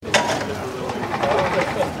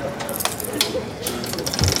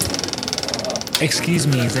Excuse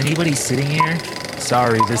me, is anybody sitting here?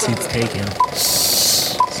 Sorry, this seat's taken.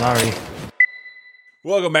 Sorry.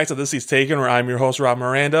 Welcome back to This Seat's Taken, where I'm your host, Rob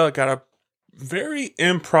Miranda. Got a very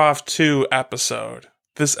Improv 2 episode.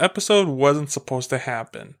 This episode wasn't supposed to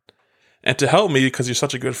happen. And to help me, because you're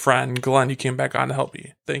such a good friend, Glenn, you came back on to help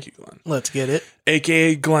me. Thank you, Glenn. Let's get it.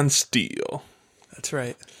 AKA Glenn Steele. That's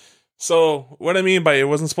right. So, what I mean by it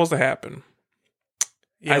wasn't supposed to happen.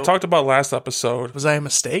 Yeah, I talked about last episode. Was I a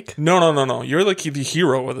mistake? No. You're like the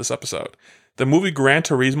hero of this episode. The movie Gran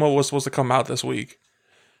Turismo was supposed to come out this week.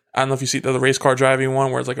 I don't know if you see the race car driving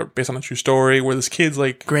one where it's like based on a true story where this kid's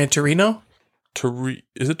like... Gran Torino?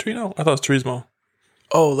 Is it Torino? I thought it was Turismo.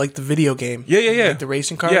 Oh, like the video game. Yeah. Like the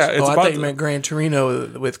racing cars? Yeah, it's I about thought you meant Gran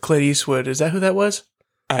Torino with Clint Eastwood. Is that who that was?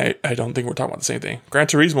 I don't think we're talking about the same thing. Gran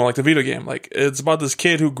Turismo, like the video game. Like, it's about this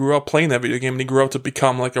kid who grew up playing that video game and he grew up to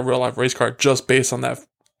become like a real life race car just based on that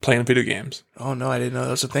playing video games. Oh, no, I didn't know that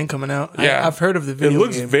was a thing coming out. Yeah. I've heard of the video game. It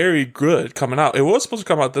looks very good coming out. It was supposed to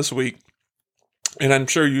come out this week. And I'm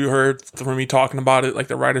sure you heard from me talking about it, like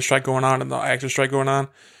the writer's strike going on and the actor's strike going on.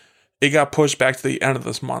 It got pushed back to the end of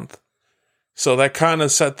this month. So that kind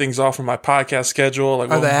of set things off for my podcast schedule. Like,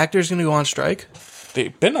 Are the actors going to go on strike?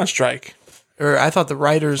 They've been on strike. Or I thought the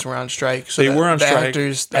writers were on strike. So They were on strike.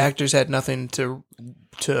 The actors had nothing to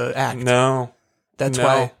act. No. That's no.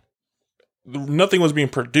 why. Nothing was being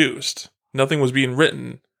produced. Nothing was being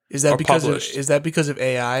written. Is that or because published. is that because of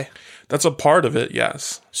AI? That's a part of it,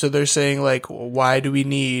 yes. So they're saying like, why do we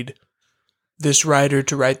need this writer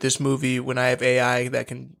to write this movie when I have AI that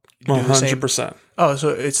can do the same? 100%. Oh, so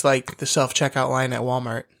it's like the self-checkout line at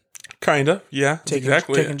Walmart. Kinda, yeah.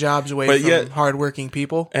 Taking jobs away from yet, hardworking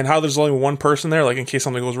people. And how there's only one person there, like in case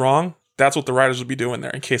something goes wrong, that's what the writers would be doing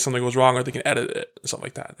there. In case something goes wrong or they can edit it and stuff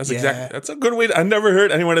like that. That's that's a good way I never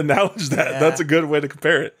heard anyone acknowledge that. Yeah. That's a good way to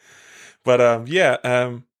compare it. But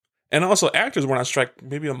and also actors went on strike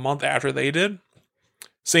maybe a month after they did.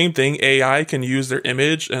 Same thing, AI can use their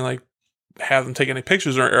image and like have them take any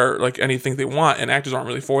pictures or like anything they want, and actors aren't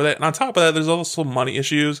really for that. And on top of that, there's also money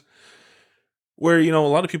issues where, you know, a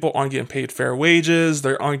lot of people aren't getting paid fair wages,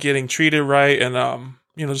 they aren't getting treated right, and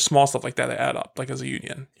you know, just small stuff like that add up, like as a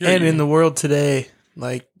union. In the world today,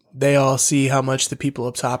 like they all see how much the people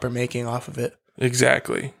up top are making off of it.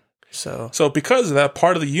 Exactly. So because of that,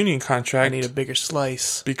 part of the union contract, I need a bigger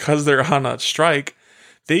slice. Because they're on a strike,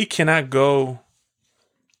 they cannot go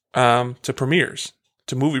to premieres,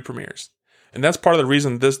 to movie premieres. And that's part of the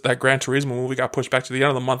reason that Gran Turismo movie got pushed back to the end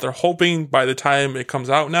of the month. They're hoping by the time it comes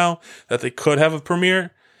out now that they could have a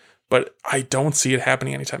premiere, but I don't see it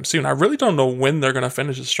happening anytime soon. I really don't know when they're going to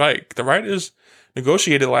finish the strike. The writers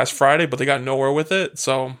negotiated last Friday, but they got nowhere with it.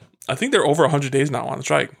 So I think they're over 100 days now on the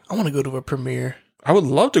strike. I want to go to a premiere. I would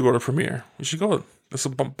love to go to a premiere. We should go.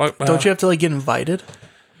 Don't you have to like get invited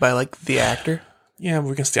by like the actor? Yeah,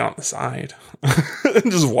 we can stand on the side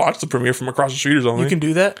and just watch the premiere from across the street or something. You can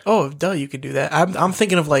do that? Oh, duh, you can do that. I'm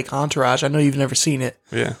thinking of like Entourage. I know you've never seen it.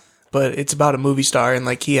 Yeah. But it's about a movie star and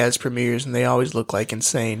like he has premieres and they always look like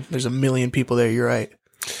insane. There's a million people there. You're right.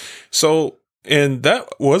 So, and that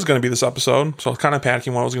was going to be this episode. So I was kind of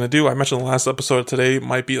panicking what I was going to do. I mentioned the last episode today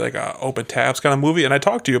might be like a open tabs kind of movie. And I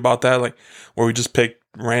talked to you about that, like where we just pick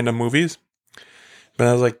random movies. But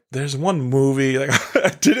I was like, there's one movie, like I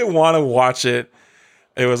didn't want to watch it.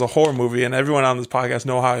 It was a horror movie, and everyone on this podcast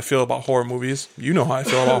know how I feel about horror movies. You know how I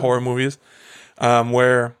feel about horror movies,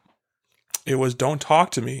 where it was Don't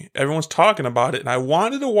Talk to Me. Everyone's talking about it, and I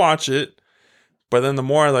wanted to watch it, but then the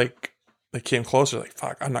more like they came closer, like,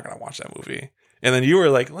 fuck, I'm not going to watch that movie. And then you were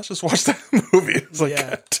like, let's just watch that movie. It's like,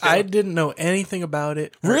 yeah, I didn't know anything about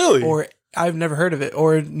it. Really? Or I've never heard of it,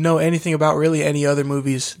 or know anything about really any other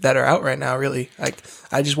movies that are out right now, really. Like,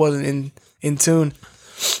 I just wasn't in tune.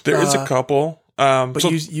 There is a couple. But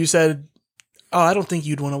you said, oh, I don't think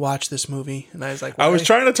you'd want to watch this movie. And I was like, why? I was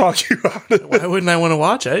trying to talk you out of it. Why wouldn't I want to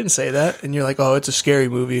watch it? I didn't say that. And you're like, oh, it's a scary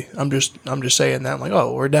movie. I'm just saying that. I'm like,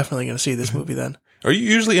 oh, we're definitely going to see this movie then. Are you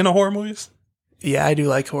usually into horror movies? Yeah, I do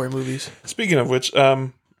like horror movies. Speaking of which, I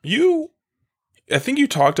think you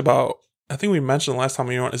talked about, I think we mentioned last time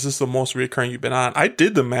you were on, is this the most recurring you've been on? I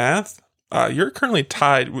did the math. You're currently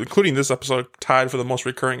tied, including this episode, tied for the most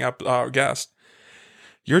recurring guest.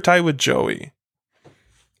 You're tied with Joey.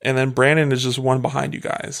 And then Brandon is just one behind you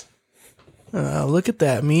guys. Look at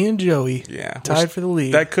that. Me and Joey. Yeah. Tied for the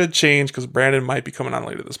lead. That could change because Brandon might be coming on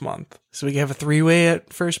later this month. So we can have a three-way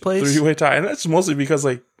at first place? Three-way tie. And that's mostly because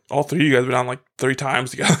like all three of you guys have been on like 3 times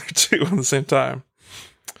together too at the same time.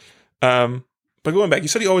 But going back, you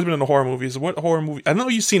said you've always been into horror movies. What horror movie? I know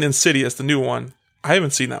you've seen Insidious, the new one. I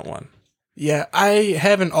haven't seen that one. Yeah, I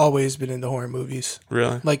haven't always been into horror movies.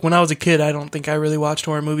 Really? Like when I was a kid, I don't think I really watched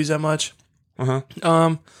horror movies that much.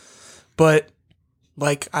 Uh-huh. But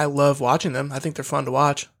like I love watching them. I think they're fun to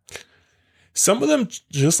watch. Some of them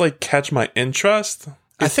just like catch my interest.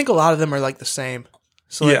 I think a lot of them are like the same.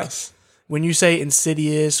 So like, Yes. when you say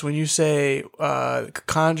Insidious, when you say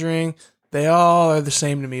Conjuring, they all are the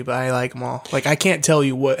same to me, but I like them all. Like I can't tell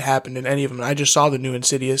you what happened in any of them. I just saw the new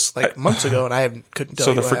Insidious like months ago, and couldn't tell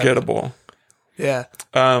So you. they're what forgettable. happened.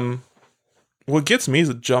 Yeah. What gets me is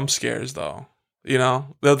the jump scares, though. You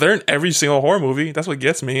know, they're in every single horror movie. That's what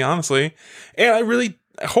gets me, honestly. And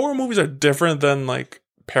horror movies are different than like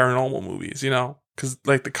paranormal movies, you know, because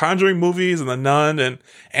like the Conjuring movies and the Nun and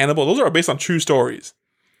Annabelle, those are based on true stories,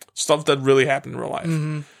 stuff that really happened in real life.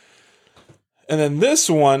 Mm-hmm. And then this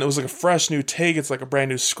one, it was like a fresh new take. It's like a brand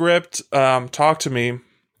new script. Talk to me,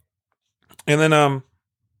 and then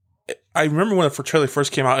I remember when the trailer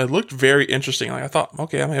first came out, it looked very interesting. Like I thought,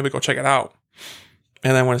 okay, I'm gonna go check it out.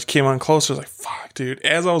 And then when it came on closer, I was like, fuck, dude.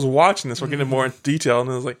 As I was watching this, we're getting more in detail, and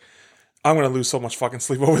I was like, I'm going to lose so much fucking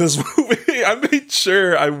sleep over this movie. I made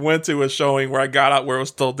sure I went to a showing where I got out where it was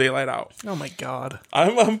still daylight out. Oh my God.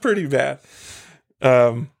 I'm pretty bad.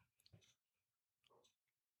 And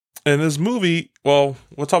this movie, well,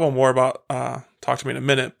 we'll talk more about Talk to Me in a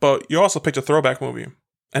minute, but you also picked a throwback movie.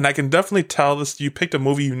 And I can definitely tell you picked a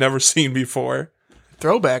movie you've never seen before.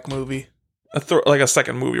 Throwback movie. Like a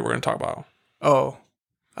second movie we're going to talk about. Oh.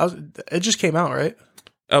 It just came out, right?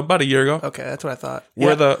 About a year ago. Okay, that's what I thought.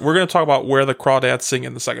 We're going to talk about where the crawdads sing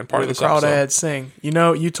in the second part of this episode. Where the crawdads sing. You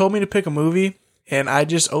know, you told me to pick a movie, and I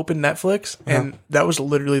just opened Netflix, and that was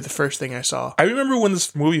literally the first thing I saw. I remember when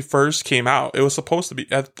this movie first came out, it was supposed to be,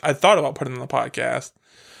 I thought about putting it in the podcast,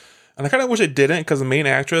 and I kind of wish I didn't, because the main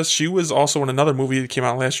actress, she was also in another movie that came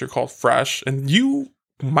out last year called Fresh, and you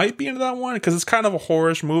might be into that one, because it's kind of a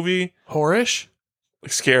horror-ish movie. Horror-ish?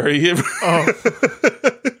 Like scary. Oh.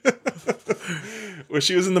 Where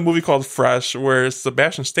she was in the movie called Fresh, where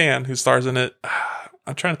Sebastian Stan, who stars in it.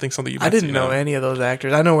 I'm trying to think something you might I didn't know of. any of those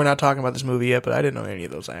actors. I know we're not talking about this movie yet, but I didn't know any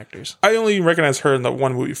of those actors. I only recognize her in the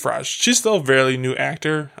one movie Fresh. She's still a fairly new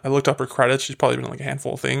actor. I looked up her credits. She's probably been in like a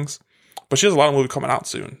handful of things. But she has a lot of movies coming out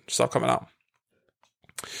soon. Stuff coming out.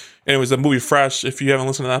 Anyways, the movie Fresh, if you haven't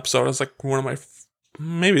listened to the episode, it's like one of my,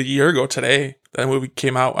 maybe a year ago today, that movie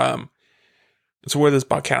came out. It's where this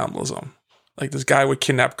about cannibalism. Like this guy would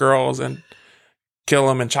kidnap girls and kill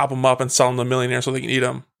them and chop them up and sell them to millionaires so they can eat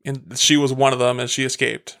them. And she was one of them, and she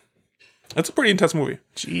escaped. It's a pretty intense movie.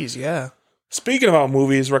 Jeez, yeah. Speaking about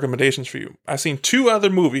movies, recommendations for you. I've seen two other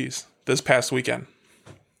movies this past weekend.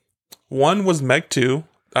 One was Meg 2,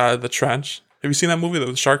 The Trench. Have you seen that movie,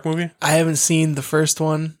 the shark movie? I haven't seen the first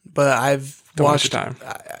one, but I've watched. Time.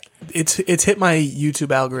 It's hit my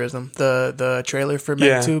YouTube algorithm, the trailer for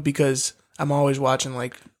Meg 2, because I'm always watching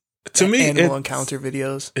like to me animal encounter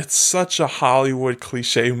videos. It's such a Hollywood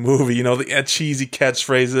cliche movie, you know, the cheesy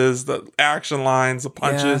catchphrases, the action lines, the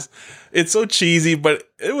punches. Yeah. It's so cheesy, but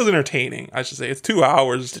it was entertaining, I should say. It's 2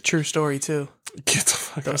 hours. It's a true story too. Get the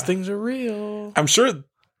fuck Those out. things are real. I'm sure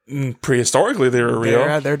prehistorically they were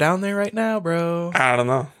real. They're down there right now, bro. I don't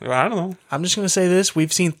know. I'm just gonna say this: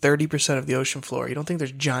 we've seen 30% of the ocean floor. You don't think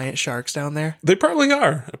there's giant sharks down there? They probably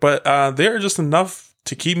are, but they're just enough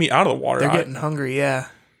to keep me out of the water. They're getting hungry. Yeah.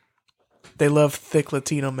 They love thick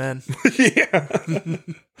Latino men. Yeah.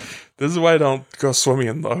 This is why I don't go swimming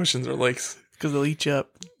in the oceans or lakes. Because they'll eat you up.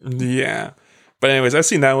 Yeah. But anyways, I've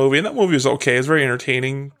seen that movie, and that movie was okay. It's very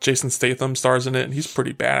entertaining. Jason Statham stars in it, and he's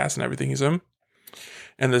pretty badass in everything he's in.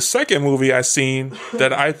 And the second movie I've seen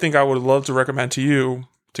that I think I would love to recommend to you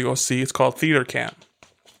to go see, it's called Theater Camp.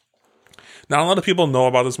 Not a lot of people know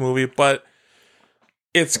about this movie, but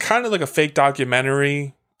it's kind of like a fake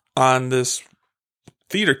documentary on this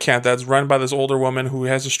theater camp that's run by this older woman who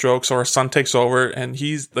has a stroke, so her son takes over, and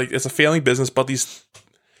he's like, it's a failing business, but it's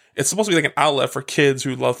supposed to be like an outlet for kids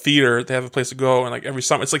who love theater. They have a place to go, and like every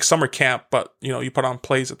summer, it's like summer camp, but you know, you put on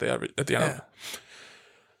plays at the end of it.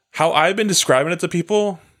 How I've been describing it to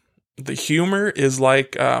people, the humor is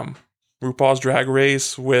like RuPaul's Drag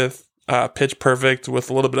Race with Pitch Perfect with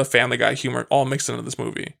a little bit of Family Guy humor all mixed into this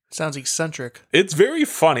movie. Sounds eccentric. It's very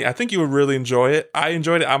funny. I think you would really enjoy it. I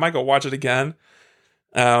enjoyed it. I might go watch it again.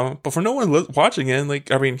 But for no one watching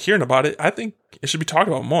it, hearing about it, I think it should be talked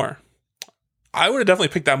about more. I would have definitely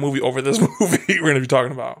picked that movie over this movie we're going to be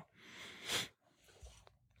talking about.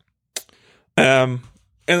 And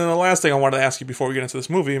then the last thing I wanted to ask you before we get into this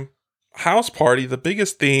movie, House Party, the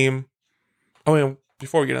biggest theme.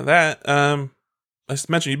 Before we get into that, I just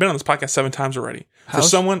mentioned you've been on this podcast 7 times already.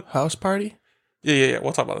 House Party? Yeah.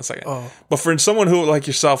 We'll talk about it in a second. Oh. But for someone who like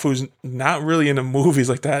yourself, who's not really into movies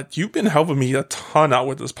like that, you've been helping me a ton out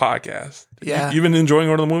with this podcast. Yeah. You've been enjoying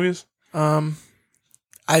going to the movies?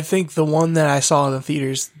 I think the one that I saw in the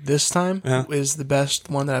theaters this time Yeah. is the best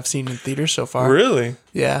one that I've seen in theaters so far. Really?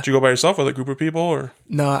 Yeah. Did you go by yourself with a group of people, or?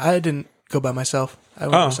 No, I didn't go by myself. I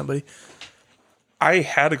went with somebody. I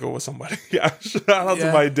had to go with somebody. Yeah, shout out to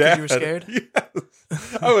Yeah, my 'cause dad. you were scared?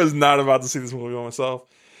 Yes. I was not about to see this movie by myself.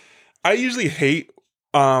 I usually hate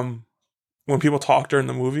when people talk during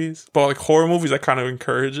the movies, but like horror movies, I kind of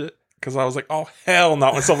encourage it because I was like, oh hell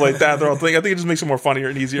no, and stuff like that. They're all I think it just makes it more funnier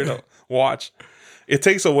and easier to watch. It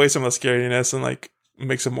takes away some of the scariness and like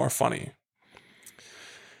makes it more funny.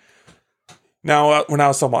 Now, when I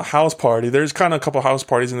was talking about House Party, there's kind of a couple house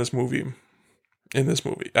parties in this movie.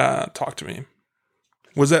 Talk to me.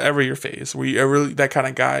 Was that ever your phase? Were you ever that kind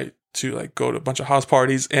of guy to like go to a bunch of house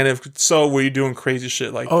parties? And if so, were you doing crazy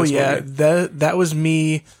shit like Oh this yeah, movie? that was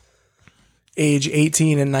me age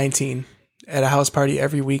 18 and 19 at a house party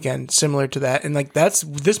every weekend, similar to that. And like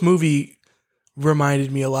this movie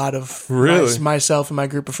reminded me a lot of Really? myself and my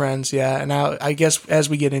group of friends. Yeah. And I guess as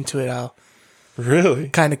we get into it, I'll Really?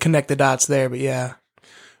 kind of connect the dots there, but yeah.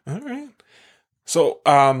 All right. So,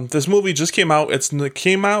 this movie just came out. It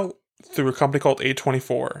came out through a company called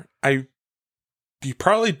A24. You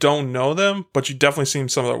probably don't know them, but you definitely seen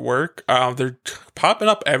some of their work. They're popping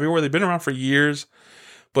up everywhere. They've been around for years,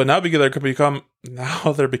 but now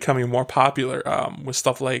they're becoming more popular with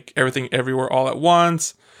stuff like Everything Everywhere All at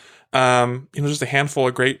Once. Just a handful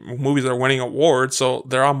of great movies that are winning awards, so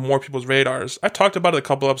they're on more people's radars. I talked about it a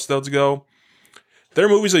couple episodes ago. Their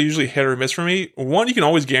movies are usually hit or miss for me. One, you can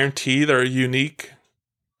always guarantee they're a unique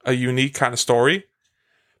kind of story,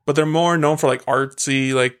 but they're more known for like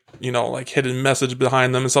artsy, like hidden message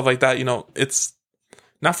behind them and stuff like that. It's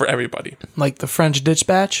not for everybody. Like The French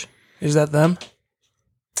Dispatch? Is that them?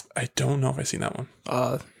 I don't know if I've seen that one.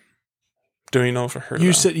 Do you know if I heard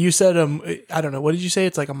You that? said I don't know. What did you say?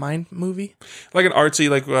 It's like a mind movie? Like an artsy,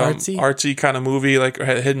 Artsy? artsy kind of movie, like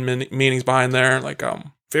had hidden meanings behind there, like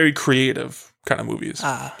very creative kind of movies.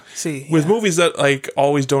 See. With yeah. movies that like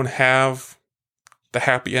always don't have the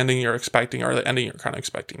happy ending you're expecting or the ending you're kind of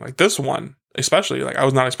expecting. Like this one, especially, like I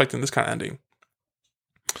was not expecting this kind of ending.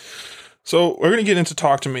 So we're going to get into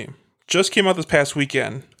Talk to Me. Just came out this past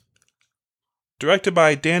weekend. Directed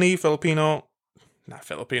by Danny Filippino. Not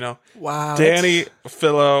Filipino. Wow. Danny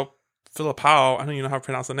Filippao. I don't even know how to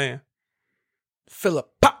pronounce the name. Philip.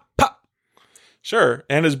 Pop, pop. Sure.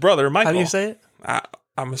 And his brother, Michael. How do you say it?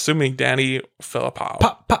 I'm assuming Danny Filippao.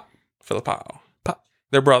 Pop, pop. Filippao. Pop.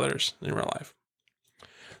 They're brothers in real life.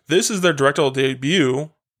 This is their directorial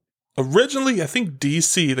debut. Originally, I think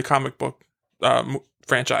DC, the comic book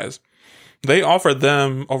franchise, they offered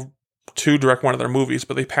them to direct one of their movies,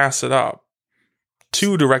 but they passed it up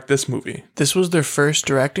to direct this movie. This was their first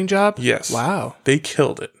directing job? Yes. Wow. They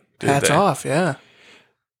killed it. Hats off, yeah.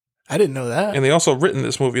 I didn't know that. And they also written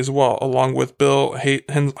this movie as well, along with Bill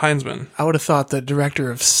Heinzman. I would have thought the director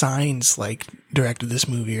of Signs directed this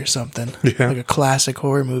movie or something. Yeah. Like a classic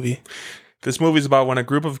horror movie. This movie is about when a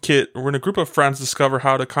group of friends discover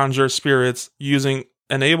how to conjure spirits using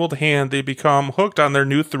an enabled hand. They become hooked on their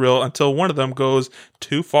new thrill until one of them goes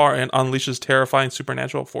too far and unleashes terrifying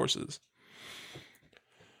supernatural forces.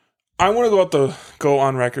 I want to go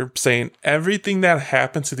on record saying everything that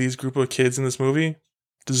happened to these group of kids in this movie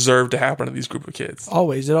deserved to happen to these group of kids.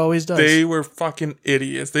 Always. It always does. They were fucking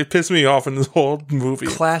idiots. They pissed me off in this whole movie.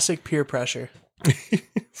 Classic peer pressure.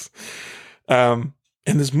 And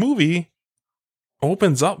this movie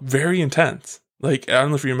opens up very intense. Like, I don't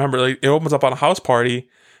know if you remember, like, it opens up on a house party,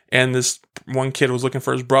 and this one kid was looking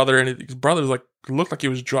for his brother, and his brother looked like he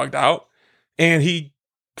was drugged out, and he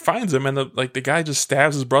finds him, and the guy just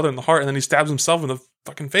stabs his brother in the heart, and then he stabs himself in the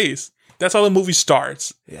fucking face. That's how the movie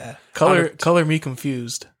starts. Yeah. Color me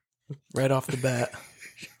confused. Right off the bat.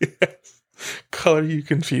 Yes. Color you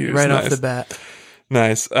confused. Right Nice. off the bat.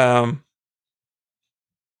 Nice. And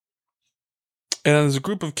there's a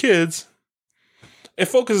group of kids. It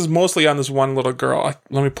focuses mostly on this one little girl.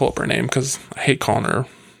 Let me pull up her name because I hate calling her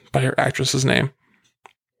by her actress's name.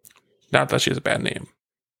 Not that she has a bad name,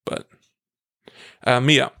 but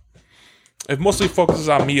Mia. It mostly focuses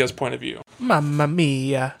on Mia's point of view. Mamma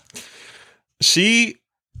mia. She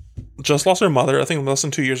just lost her mother, I think less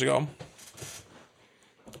than 2 years ago.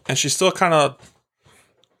 And she's still kind of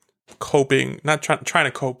coping, not trying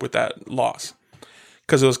to cope with that loss.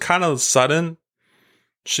 Because it was kind of sudden.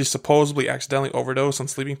 She supposedly accidentally overdosed on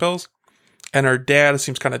sleeping pills. And her dad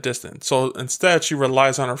seems kind of distant. So instead, she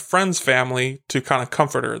relies on her friend's family to kind of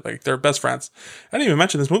comfort her. Like, they're best friends. I didn't even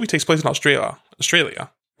mention this movie takes place in Australia.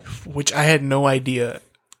 Which I had no idea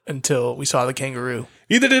until we saw the kangaroo.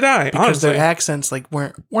 Either did I, Because honestly. their accents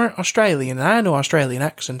weren't Australian. And I know Australian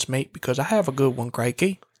accents, mate, because I have a good one,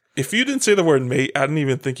 crikey. If you didn't say the word mate, I didn't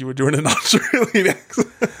even think you were doing an Australian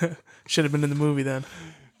accent. Should have been in the movie then.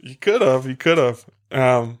 You could have.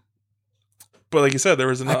 But like you said, there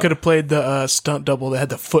was I could have played the stunt double that had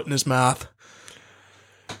the foot in his mouth.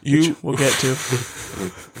 Which we'll get to.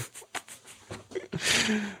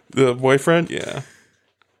 The boyfriend? Yeah.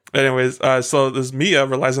 Anyways, so this Mia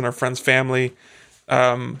relies on her friend's family.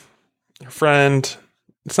 Her friend,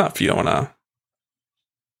 it's not Fiona.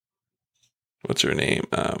 What's her name?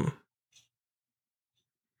 I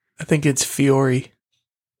think it's Fiore.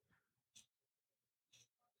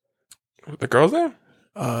 The girl's name?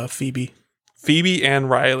 Phoebe. Phoebe and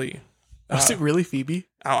Riley. Was it really Phoebe?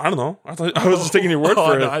 I don't know. I was just taking your word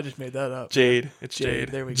for it. No, I just made that up. Jade. It's Jade.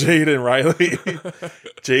 There we go. Jade and Riley.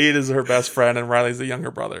 Jade is her best friend, and Riley's the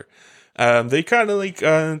younger brother. They kind of like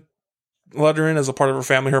let her in as a part of her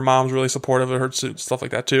family. Her mom's really supportive of her, stuff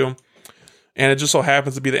like that too. And it just so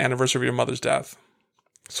happens to be the anniversary of your mother's death.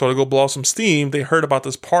 So to go blow some steam, they heard about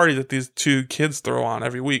this party that these two kids throw on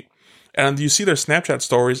every week. And you see their Snapchat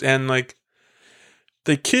stories, and like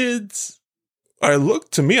the kids, I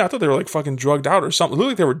thought they were like fucking drugged out or something. It looked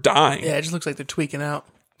like they were dying. Yeah, it just looks like they're tweaking out.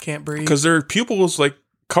 Can't breathe. Because their pupils like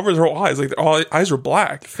covered their whole eyes. Like all eyes were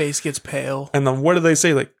black. Face gets pale. And then what do they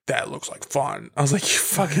say? Like, that looks like fun. I was like, you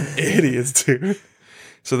fucking idiots, dude.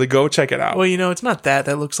 So they go check it out. Well, it's not that.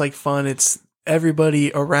 That looks like fun. It's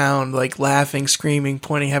everybody around, like laughing, screaming,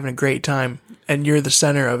 pointing, having a great time. And you're the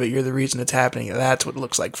center of it. You're the reason it's happening. That's what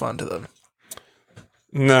looks like fun to them.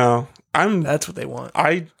 No. That's what they want.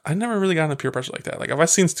 I never really got into peer pressure like that. Like, if I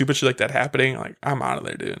seen stupid shit like that happening, like, I'm out of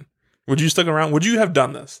there, dude. Would you stick around? Would you have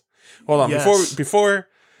done this? Hold on. Yes.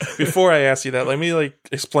 Before I ask you that, let me like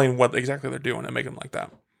explain what exactly they're doing and make them like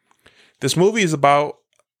that. This movie is about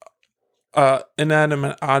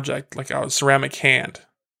inanimate object, like a ceramic hand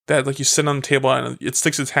that like you sit on the table and it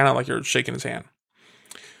sticks its hand out like you're shaking his hand.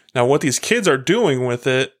 Now, what these kids are doing with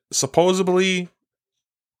it, supposedly,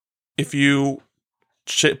 if you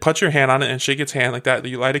put your hand on it and shake its hand like that,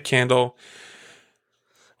 you light a candle.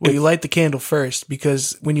 Well, you light the candle first,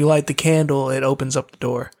 because when you light the candle, it opens up the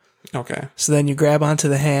door. Okay. So then you grab onto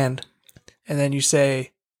the hand, and then you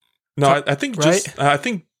say... No, I think right? I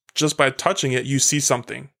think just by touching it, you see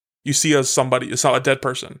something. You see a dead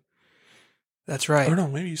person. That's right. Or no,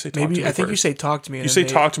 maybe you say talk to me I think first. you say talk to me. And you say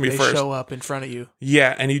talk to me they first. show up in front of you.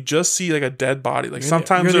 Yeah, and you just see like a dead body. Like You're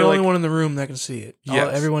sometimes the they're only like one in the room that can see it.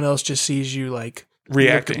 Yes. Everyone else just sees you like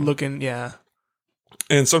reacting. looking, yeah.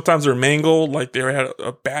 And sometimes they're mangled, like they had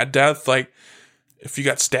a bad death. Like if you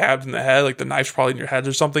got stabbed in the head, like the knife's probably in your head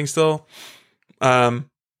or something still. And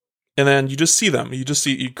then you just see them. You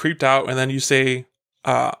creeped out, and then you say,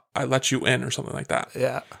 I let you in or something like that.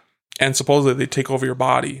 Yeah. And supposedly they take over your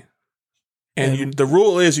body. And the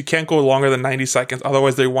rule is you can't go longer than 90 seconds.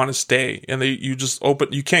 Otherwise they want to stay. And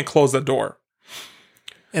you can't close the door.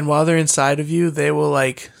 And while they're inside of you, they will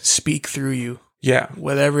like speak through you. Yeah.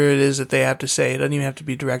 Whatever it is that they have to say. It doesn't even have to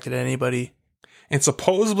be directed at anybody. And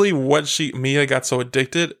supposedly Mia got so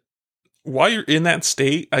addicted, while you're in that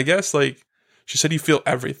state, I guess, like, she said you feel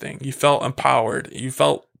everything. You felt empowered. You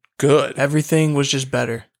felt good. Everything was just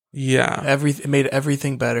better. Yeah. It made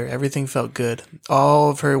everything better. Everything felt good. All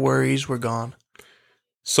of her worries were gone.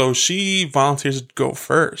 So she volunteers to go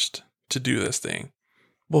first to do this thing.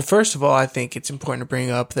 Well, first of all, I think it's important to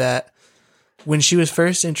bring up that when she was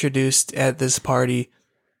first introduced at this party,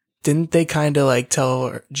 didn't they kind of like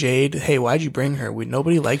tell Jade, hey, why'd you bring her?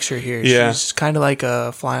 Nobody likes her here. Yeah. She's kind of like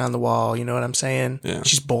a fly on the wall. You know what I'm saying? Yeah.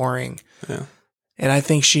 She's boring. Yeah. And I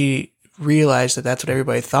think she realized that that's what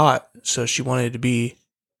everybody thought. So she wanted to be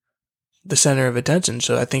the center of attention.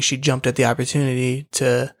 So I think she jumped at the opportunity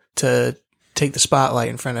to take the spotlight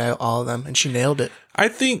in front of all of them, and she nailed it. I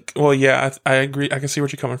think, well, yeah, I agree. I can see where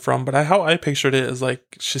you're coming from, but how I pictured it is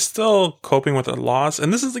like she's still coping with her loss.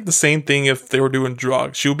 And this is like the same thing if they were doing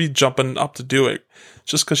drugs. She would be jumping up to do it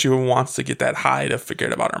just because she wants to get that high to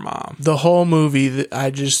forget about her mom. The whole movie,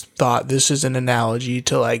 I just thought this is an analogy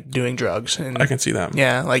to like doing drugs. And I can see that.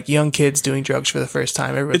 yeah, like young kids doing drugs for the first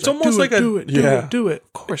time. Everybody's It's almost like do it.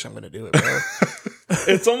 Of course I'm going to do it, bro.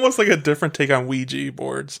 It's almost like a different take on Ouija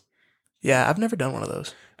boards. Yeah, I've never done one of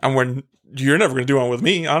those. And you're never going to do one with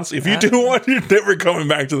me, honestly. If you do one, you're never coming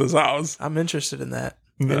back to this house. I'm interested in that.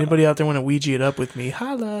 No. Anybody out there want to Ouija it up with me?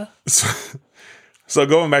 Holla. So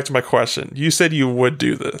going back to my question, you said you would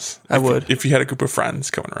do this. I would. If you had a group of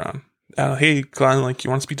friends coming around. Hey, Glenn, like,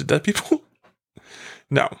 you want to speak to dead people?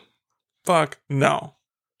 No. Fuck, no.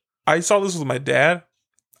 I saw this with my dad.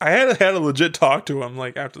 I had a legit talk to him,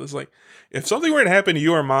 like, after this. Like, if something were to happen to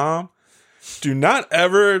you or mom, do not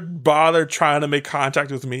ever bother trying to make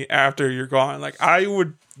contact with me after you're gone. Like, you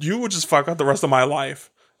would just fuck up the rest of my life.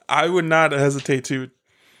 I would not hesitate to.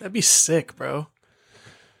 That'd be sick, bro.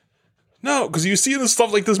 No, because you see this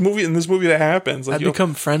stuff like this movie that happens. Like, I'd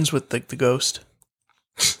become friends with the ghost.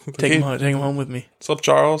 Take him home with me. What's up,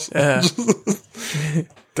 Charles? Yeah.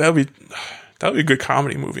 That'd be a good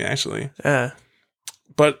comedy movie, actually. Yeah.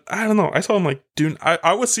 But I don't know. I told him, like, dude,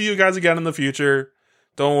 I will see you guys again in the future.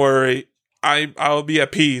 Don't worry. I'll be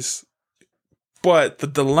at peace. But the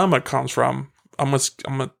dilemma comes from, this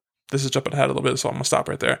is jumping ahead a little bit, so I'm gonna stop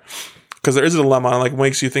right there. Because there is a dilemma, and like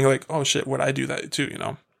makes you think like, oh shit, would I do that too, you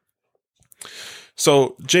know?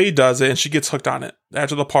 So Jade does it, and she gets hooked on it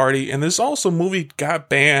after the party. And this also movie got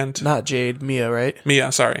banned. Not Jade, Mia, right?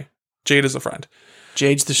 Mia, sorry. Jade is a friend.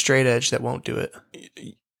 Jade's the straight edge that won't do it.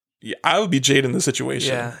 Yeah, I would be Jade in this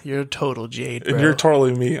situation. Yeah, you're a total Jade, bro. And you're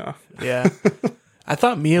totally Mia. Yeah. I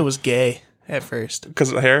thought Mia was gay at first. Because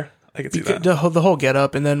of the hair? I can see that. The whole get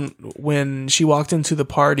up, and then when she walked into the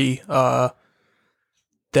party, that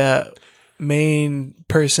main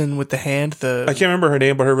person with the hand, I can't remember her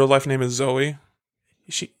name, but her real life name is Zoe.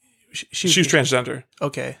 She's transgender.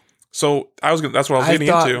 Okay. So that's what I was getting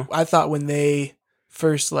into. I thought when they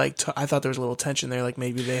first I thought there was a little tension there, like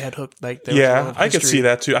maybe they had hooked. Like there yeah, I could see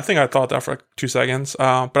that too. I think I thought that for like 2 seconds. But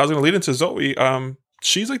I was going to lead into Zoe.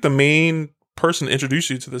 She's like the main person to introduce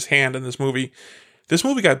you to this hand in this movie. This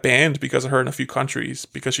movie got banned because of her in a few countries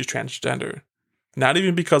because she's transgender. Not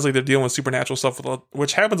even because like they're dealing with supernatural stuff,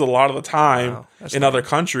 which happens a lot of the time in other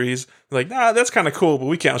countries. Like, nah, that's kind of cool, but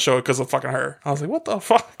we can't show it because of fucking her. I was like, what the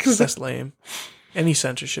fuck? That's lame. Any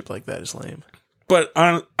censorship like that is lame. But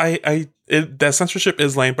that censorship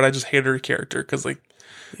is lame. But I just hate her character because like,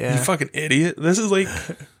 you fucking idiot. This is like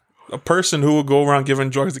a person who will go around giving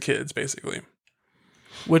drugs to kids, basically.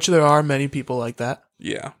 Which there are many people like that.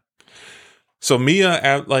 Yeah. So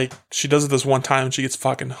Mia, she does it this one time and she gets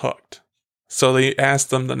fucking hooked. So they asked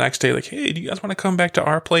them the next day, like, hey, do you guys want to come back to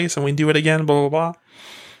our place and we do it again, blah, blah, blah.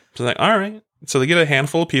 So they're like, all right. So they get a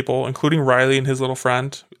handful of people, including Riley and his little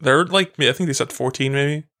friend. They're like, I think they said 14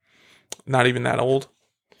 maybe. Not even that old.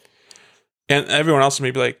 And everyone else is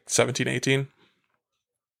maybe like 17, 18.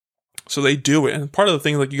 So they do it. And part of the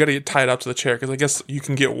thing, like, you got to get tied up to the chair because I guess you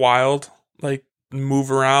can get wild, like,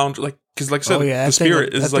 move around, like, because like I said, the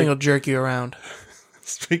spirit is like... That thing will jerk you around.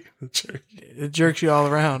 Speaking of jerk. It jerks you all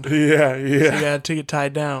around. Yeah. So you got to get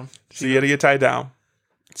tied down. So you got to get tied down.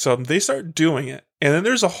 So they start doing it. And then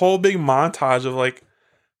there's a whole big montage of like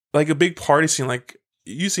a big party scene. Like,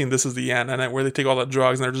 you've seen This Is the End, and where they take all the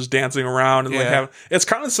drugs and they're just dancing around and it's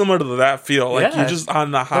kind of similar to that feel. Like, you're just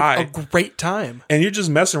on the high. Like a great time. And you're just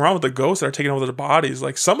messing around with the ghosts that are taking over their bodies.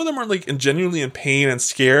 Like, some of them are like genuinely in pain and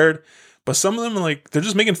scared, but some of them are like, they're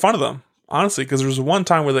just making fun of them. Honestly, because there was one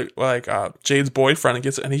time where Jade's boyfriend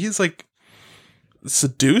and he's like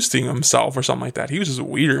seducing himself or something like that. He was just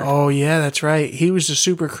weird. Oh yeah, that's right. He was a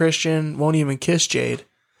super Christian, won't even kiss Jade.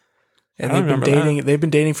 And they've been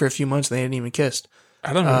dating for a few months and they hadn't even kissed.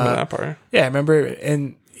 I don't remember that part. Yeah, I remember,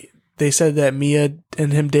 and they said that Mia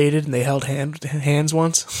and him dated and they held hands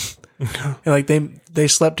once. And like they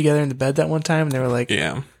slept together in the bed that one time and they were like,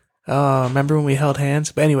 yeah. Oh, remember when we held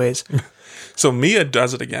hands? But anyways. So Mia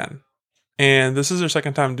does it again. And this is her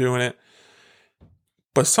second time doing it.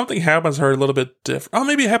 But something happens to her a little bit different. Oh,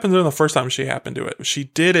 maybe it happened to her the first time she happened to it. She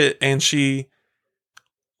did it and she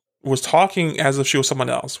was talking as if she was someone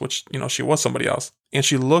else, which, she was somebody else. And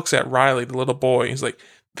she looks at Riley, the little boy. He's like,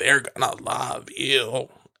 they're gonna love you.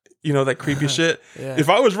 That creepy shit. Yeah. If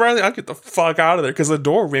I was Riley, I'd get the fuck out of there because the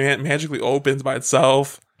door magically opens by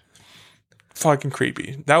itself. Fucking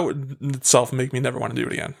creepy. That would in itself make me never want to do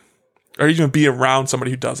it again. Or even be around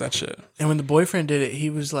somebody who does that shit. And when the boyfriend did it, he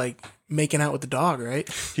was like making out with the dog, right?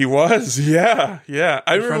 He was, yeah.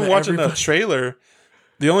 I remember watching the trailer.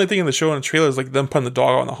 The only thing in the show in the trailer is like them putting the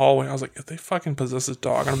dog out in the hallway. I was like, if they fucking possess this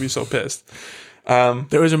dog, I'm gonna be so pissed.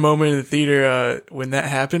 There was a moment in the theater when that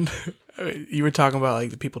happened. You were talking about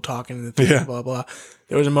like the people talking in the theater, blah blah.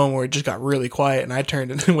 There was a moment where it just got really quiet, and I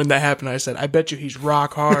turned, and when that happened, I said, "I bet you he's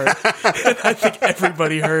rock hard." And I think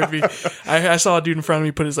everybody heard me. I saw a dude in front of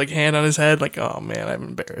me put his like hand on his head, like, "Oh man, I'm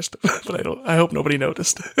embarrassed," but I hope nobody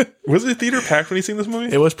noticed. Was the theater packed when you seen this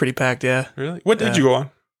movie? It was pretty packed, yeah. Really? What did you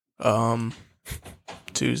go on?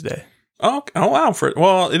 Tuesday. Oh wow!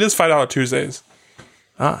 Well, it is $5 Tuesdays.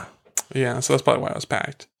 Ah, yeah. So that's probably why it was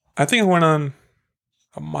packed. I think I went on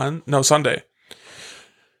Sunday.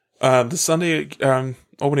 The Sunday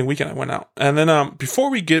opening weekend I went out. And then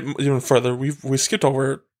before we get even further, we skipped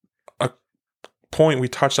over a point we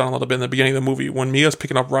touched on a little bit in the beginning of the movie when Mia's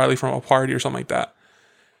picking up Riley from a party or something like that.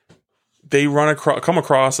 They come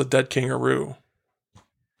across a dead kangaroo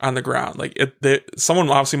on the ground. Like someone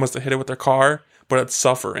obviously must have hit it with their car, but it's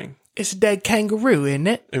suffering. It's a dead kangaroo, isn't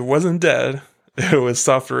it? It wasn't dead. It was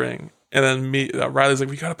suffering. And then Riley's like,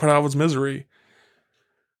 we got to put out of its misery.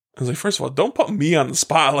 I was like, first of all, don't put me on the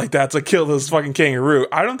spot like that to kill this fucking kangaroo.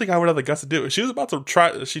 I don't think I would have the guts to do it. She was about to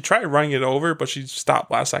try. She tried running it over, but she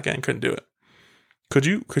stopped last second and couldn't do it. Could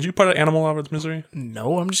you put an animal out of its misery?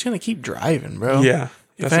 No, I'm just gonna keep driving, bro. Yeah.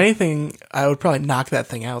 If anything, I would probably knock that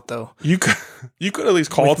thing out, though. You could at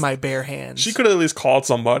least call with my bare hands. She could have at least called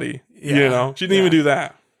somebody. Yeah. You know, she didn't even do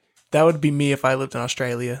that. That would be me if I lived in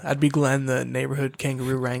Australia. I'd be Glenn, the neighborhood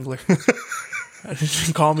kangaroo wrangler.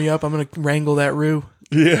 Call me up. I'm gonna wrangle that roo.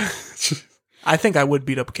 Yeah. I think I would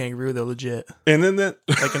beat up a kangaroo though, legit. And then that,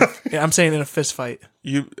 I'm saying in a fist fight.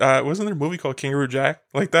 Wasn't there a movie called Kangaroo Jack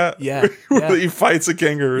like that? Yeah, where he fights a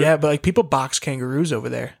kangaroo. Yeah, but like people box kangaroos over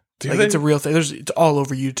there. It's a real thing. It's all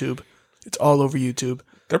over YouTube. It's all over YouTube.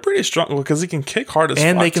 They're pretty strong because he can kick hard as fuck,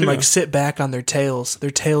 and they can too. like sit back on their tails.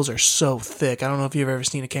 Their tails are so thick. I don't know if you've ever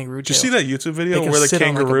seen a kangaroo tail. Did you see that YouTube video where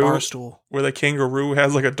the kangaroo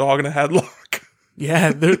has like a dog in a headlock?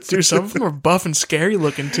 Yeah, dude, some of them are buff and scary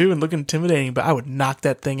looking too, and look intimidating. But I would knock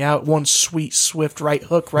that thing out. One sweet, swift right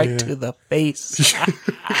hook to the face.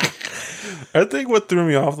 I think what threw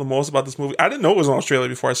me off the most about this movie, I didn't know it was in Australia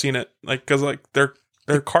before I seen it, like because like their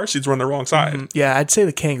car seats were on the wrong side. Mm-hmm. Yeah, I'd say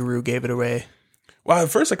the kangaroo gave it away. Well, at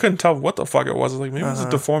first I couldn't tell what the fuck it was. I was like, maybe it was a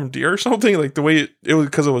deformed deer or something. Like the way it was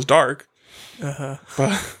because it was dark.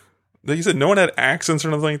 But like you said, no one had accents or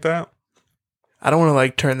nothing like that. I don't want to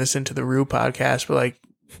like turn this into the Rue podcast, but like,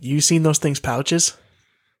 you seen those things pouches?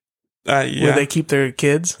 Yeah. Where they keep their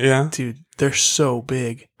kids? Yeah. Dude, they're so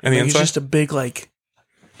big. And it's just a big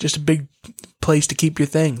place to keep your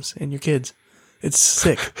things and your kids. It's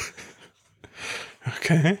sick.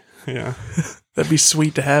 Okay. Yeah. That'd be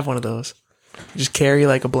sweet to have one of those. Just carry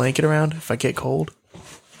like a blanket around if I get cold.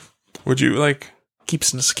 Would you like keep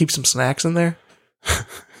some snacks in there?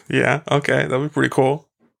 Yeah. Okay. That'd be pretty cool.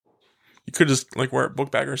 You could just like wear a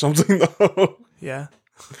book bag or something though. Yeah.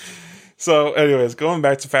 So anyways, going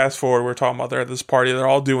back to fast forward, we're talking about they're at this party. They're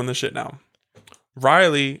all doing this shit now.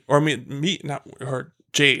 Riley, or not her,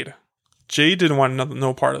 Jade. Jade didn't want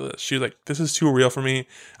no part of this. She was like, this is too real for me.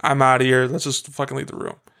 I'm out of here. Let's just fucking leave the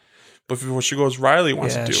room. But before she goes, Riley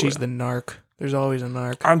wants to do it. She's the narc. There's always a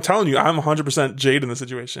narc. I'm telling you, I'm 100% Jade in this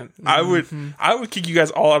situation. Mm-hmm. I would kick you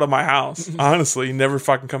guys all out of my house. Honestly, never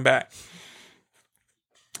fucking come back.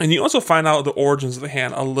 And you also find out the origins of the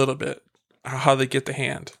hand a little bit, how they get the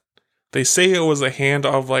hand. They say it was a hand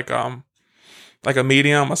of like a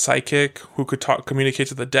medium, a psychic who could communicate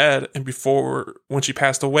to the dead. And when she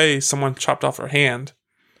passed away, someone chopped off her hand,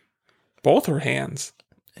 both her hands,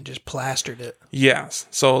 and just plastered it. Yes.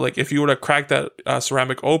 So like if you were to crack that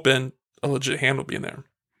ceramic open, a legit hand will be in there.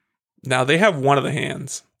 Now they have one of the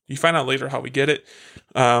hands. You find out later how we get it,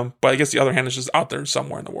 but I guess the other hand is just out there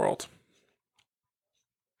somewhere in the world.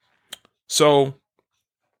 So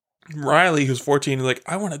Riley, who's 14, is like,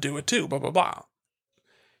 I want to do it too, blah, blah, blah.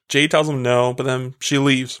 Jade tells him no, but then she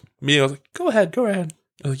leaves. Mia was like, go ahead. I'm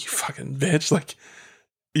like, you fucking bitch. Like,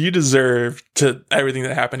 you deserve everything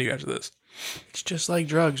that happened to you after this. It's just like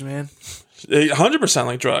drugs, man. 100%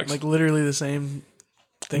 like drugs. Like literally the same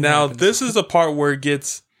thing. Now, happens. This is the part where it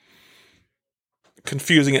gets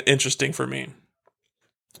confusing and interesting for me.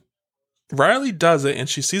 Riley does it, and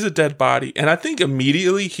she sees a dead body, and I think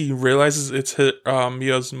immediately he realizes it's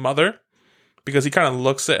Mia's mother, because he kind of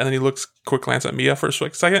looks at, and then he looks quick glance at Mia for a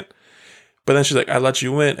second, but then she's like, I let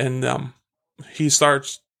you in, and he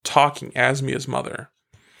starts talking as Mia's mother,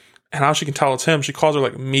 and how she can tell it's him, she calls her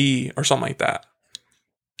like me or something like that,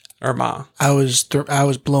 or ma. I was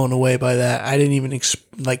blown away by that. I didn't even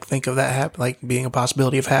think of that being a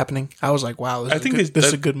possibility of happening. I was like, wow, this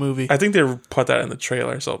is a good movie. I think they put that in the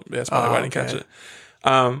trailer, so that's probably why I didn't catch it.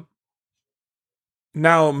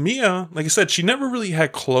 Now Mia, like I said, she never really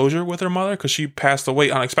had closure with her mother because she passed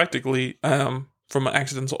away unexpectedly from an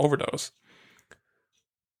accidental overdose.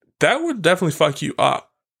 That would definitely fuck you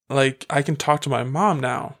up. Like, I can talk to my mom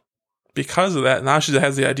now because of that. Now she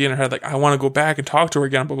has the idea in her head, like, I want to go back and talk to her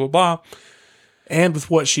again, blah, blah, blah. And with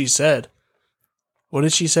what she said. What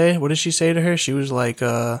did she say? What did she say to her? She was like,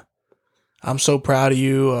 I'm so proud of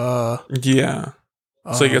you. Yeah.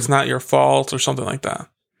 So it's not your fault or something like that.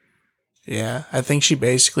 Yeah. I think she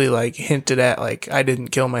basically like hinted at like, I didn't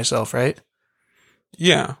kill myself, right?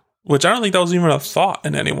 Yeah. Which I don't think that was even a thought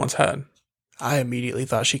in anyone's head. I immediately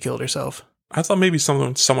thought she killed herself. I thought maybe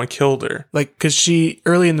someone killed her. Like, because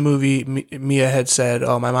early in the movie, Mia had said,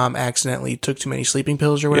 oh, my mom accidentally took too many sleeping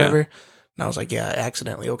pills or whatever. Yeah. And I was like, yeah,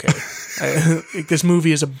 accidentally, okay. This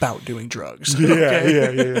movie is about doing drugs. Yeah,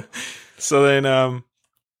 okay? yeah. So then,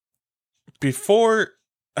 before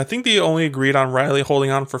I think they only agreed on Riley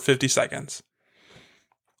holding on for 50 seconds.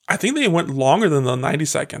 I think they went longer than the 90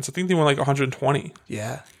 seconds. I think they went like 120.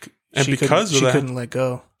 Yeah. And because of that, she couldn't let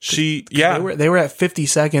go. Yeah. They were at 50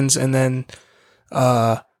 seconds, and then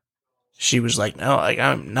she was like, no, like,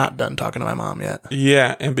 I'm not done talking to my mom yet.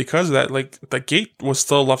 Yeah, and because of that, like, the gate was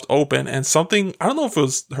still left open, and something, I don't know if it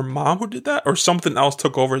was her mom who did that, or something else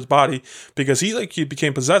took over his body, because he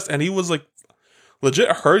became possessed, and he was like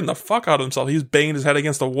legit hurting the fuck out of himself. He was banging his head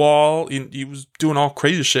against the wall. He was doing all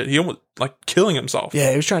crazy shit. He almost like killing himself.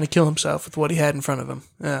 Yeah, he was trying to kill himself with what he had in front of him.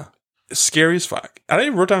 Yeah. Scary as fuck. I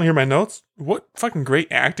wrote down here my notes. What fucking great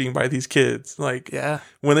acting by these kids. Like, yeah,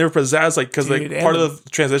 when they were possessed, like, because like part of the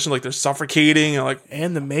transition, like they're suffocating and like.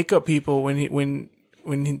 And the makeup people, when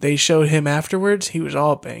they showed him afterwards, he was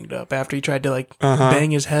all banged up after he tried to like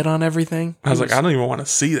bang his head on everything. I was like, I don't even want to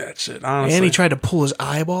see that shit, honestly. And he tried to pull his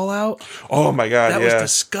eyeball out. Oh my God, that was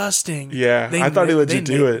disgusting. Yeah, I thought he legit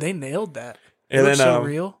do it. They nailed that. And then so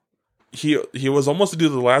real. He was almost to do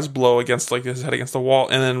the last blow against like his head against the wall,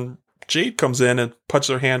 and then Jade comes in and puts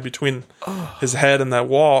her hand between his head and that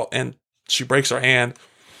wall, and she breaks her hand.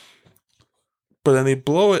 But then they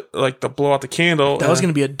blow it, like, blow out the candle. That was going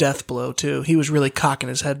to be a death blow, too. He was really cocking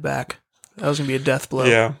his head back. That was going to be a death blow.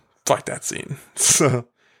 Yeah. Fuck that scene. So,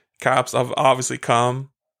 cops have obviously come.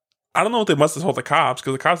 I don't know what they must have told the cops,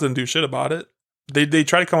 because the cops didn't do shit about it. They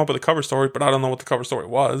tried to come up with a cover story, but I don't know what the cover story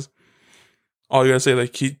was. All you gotta say,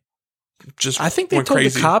 like, he just I think they went told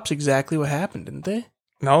crazy. The cops exactly what happened, didn't they?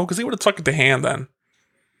 No, because he would have tucked the hand then.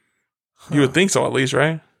 You would think so, at least,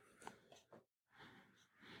 right?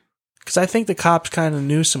 Because I think the cops kind of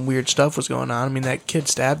knew some weird stuff was going on. I mean, that kid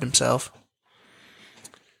stabbed himself.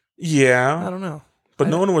 Yeah. I don't know. But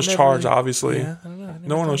no one was charged, obviously. Yeah, I don't know.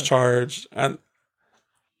 No one was charged. And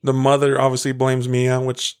the mother obviously blames Mia,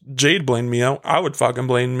 which Jade blamed Mia. I would fucking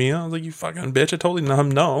blame Mia. I was like, you fucking bitch. I totally let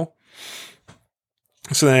him know.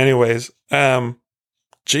 So then anyways,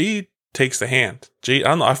 Jade takes the hand. Jade, I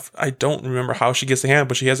don't know. I don't remember how she gets the hand,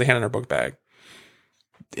 but she has a hand in her book bag.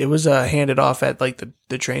 It was handed off at like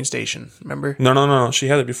the train station. Remember? No. She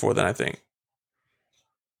had it before then, I think.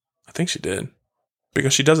 I think she did.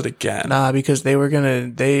 Because she does it again. Nah, because they were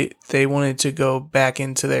they wanted to go back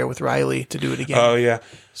into there with Riley to do it again. Oh yeah.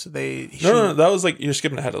 So No, that was like you're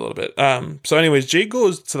skipping ahead a little bit. So anyways, Jade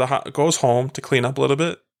goes home to clean up a little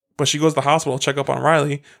bit, but she goes to the hospital to check up on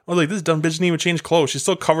Riley. I was like, this dumb bitch didn't even change clothes. She's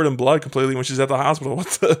still covered in blood completely when she's at the hospital. What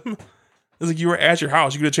the? It's like, you were at your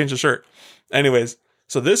house. You could have changed the shirt. Anyways,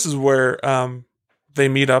 so this is where they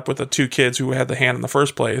meet up with the two kids who had the hand in the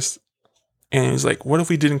first place, and he's like, what if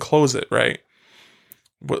we didn't close it right?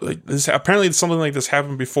 But like this, apparently something like this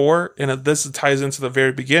happened before, and this ties into the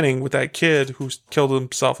very beginning with that kid who killed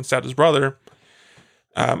himself and stabbed his brother.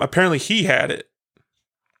 Apparently he had it,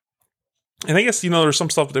 and I guess there's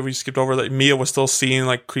some stuff that we skipped over that Mia was still seeing,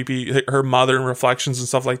 like creepy her mother and reflections and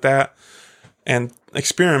stuff like that, and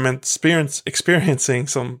experiencing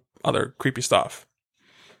some other creepy stuff.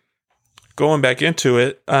 Going back into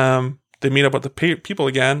it, they meet up with the people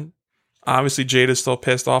again. Obviously, Jade is still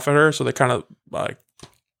pissed off at her, so they kind of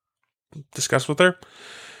discuss with her.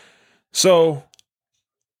 So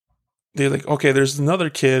they're like, okay, there's another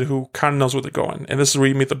kid who kind of knows where they're going, and this is where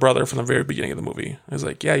you meet the brother from the very beginning of the movie. He's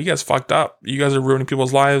like, yeah, you guys fucked up. You guys are ruining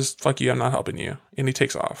people's lives. Fuck you, I'm not helping you. And he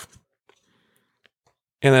takes off.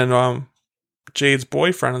 And then Jade's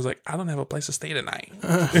boyfriend is like, I don't have a place to stay tonight.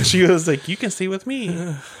 And she was like, you can stay with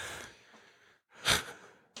me.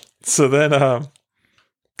 So then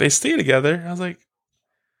they stay together. I was like,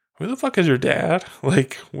 who the fuck is your dad?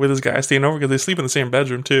 Like, with this guy staying over? Because they sleep in the same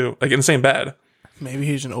bedroom, too. Like, in the same bed. Maybe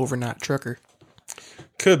he's an overnight trucker.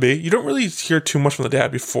 Could be. You don't really hear too much from the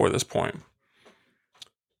dad before this point.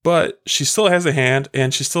 But she still has a hand,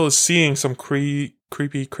 and she still is seeing some creepy,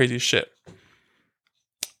 crazy shit.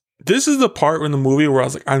 This is the part in the movie where I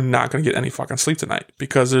was like, I'm not going to get any fucking sleep tonight.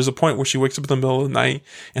 Because there's a point where she wakes up in the middle of the night,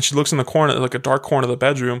 and she looks in the corner, like a dark corner of the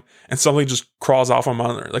bedroom, and something just crawls out from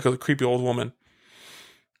under her, like a creepy old woman.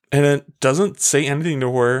 And it doesn't say anything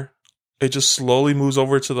to her. It just slowly moves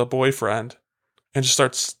over to the boyfriend and just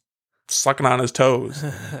starts sucking on his toes.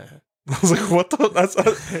 I was like, what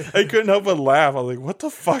the? I couldn't help but laugh. I was like, what the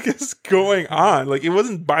fuck is going on? Like, it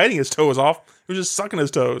wasn't biting his toes off. It was just sucking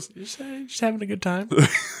his toes. Just having a good time.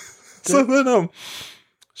 So then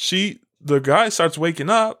the guy starts waking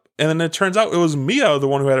up, and then it turns out it was Mia, the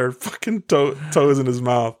one who had her fucking toes in his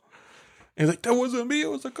mouth. And he's like, that wasn't me, it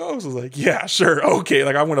was a ghost. I was like, yeah, sure, okay,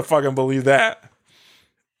 like I'm gonna fucking believe that.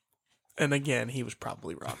 And again, he was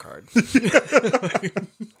probably rock hard. And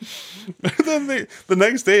then the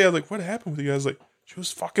next day, I was like, what happened with you guys? Like, she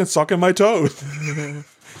was fucking sucking my toes.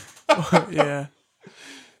 Yeah.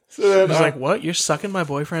 So then, He's like, what? You're sucking my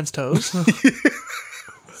boyfriend's toes?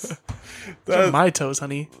 My toes,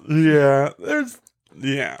 honey.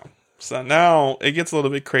 Yeah. So now it gets a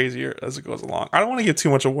little bit crazier as it goes along. I don't want to give too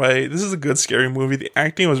much away. This is a good scary movie. The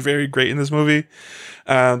acting was very great in this movie.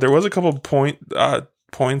 There was a couple points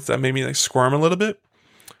that made me like squirm a little bit.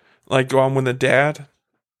 Like when the dad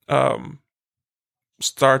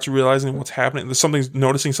starts realizing what's happening.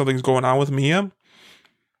 Noticing something's going on with Mia.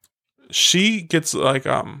 She gets like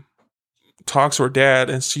talks to her dad,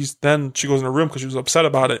 and she goes in her room because she was upset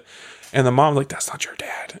about it. And the mom's like, "That's not your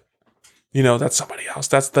dad. You know, that's somebody else.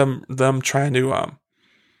 That's them trying to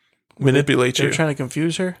manipulate you." They're trying to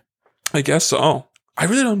confuse her? I guess so. I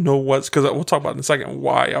really don't know because we'll talk about in a second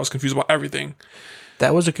why I was confused about everything.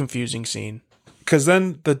 That was a confusing scene. Because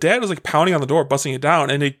then the dad was like pounding on the door, busting it down,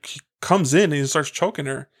 and he comes in and he starts choking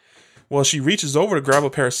her. Well, she reaches over to grab a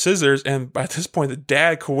pair of scissors, and by this point,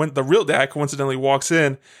 the real dad coincidentally walks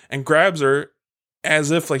in and grabs her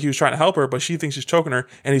as if like he was trying to help her, but she thinks she's choking her,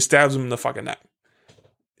 and he stabs him in the fucking neck.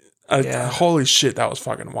 Holy shit, that was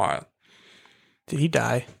fucking wild. Did he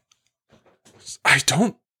die? I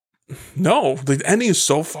don't know. The ending is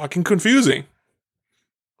so fucking confusing.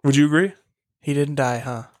 Would you agree? He didn't die,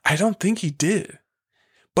 huh? I don't think he did.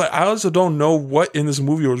 But I also don't know what in this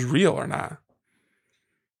movie was real or not.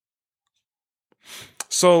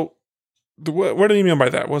 So, what do you mean by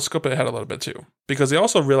that? We'll skip ahead a little bit too. Because they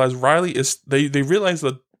also realized they realized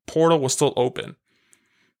the portal was still open.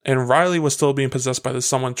 And Riley was still being possessed by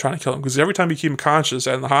someone trying to kill him. Because every time he became conscious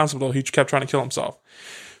in the hospital, he kept trying to kill himself.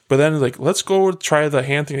 But then, like, let's go try the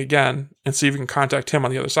hand thing again and see if we can contact him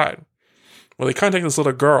on the other side. Well, they contact this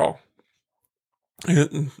little girl.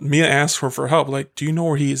 And Mia asks her for help. Like, do you know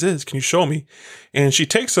where he is? Can you show me? And she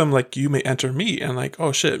takes him, like, you may enter me. And like,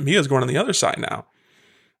 oh shit, Mia's going on the other side now.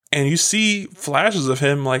 And you see flashes of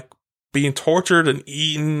him, like, being tortured and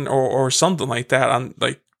eaten or something like that. On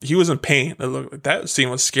like, he was in pain. It looked like that scene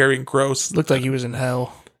was scary and gross. Looked like he was in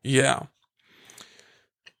hell. Yeah.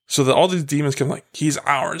 So all these demons come like, he's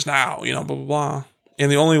ours now, you know, blah, blah, blah.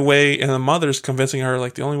 And the only way, and the mother's convincing her,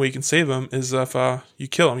 like, the only way you can save him is if you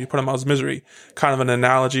kill him. You put him out of his misery. Kind of an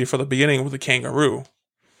analogy for the beginning with the kangaroo.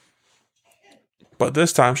 But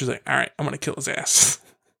this time, she's like, all right, I'm going to kill his ass.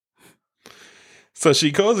 So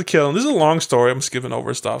she goes to kill him. This is a long story. I'm skipping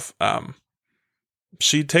over stuff.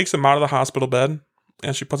 She takes him out of the hospital bed,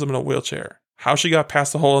 and she puts him in a wheelchair. How she got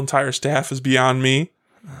past the whole entire staff is beyond me.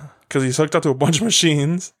 Because he's hooked up to a bunch of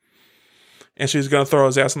machines. And she's going to throw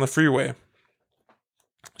his ass on the freeway.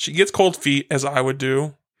 She gets cold feet, as I would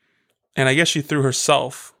do. And I guess she threw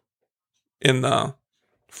herself in the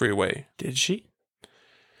freeway. Did she?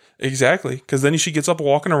 Exactly. Because then she gets up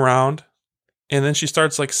walking around. And then she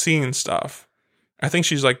starts, like, seeing stuff. I think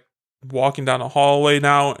she's, like, walking down a hallway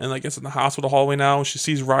now. And, like, it's in the hospital hallway now. She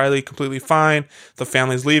sees Riley completely fine. The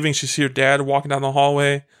family's leaving. She sees her dad walking down the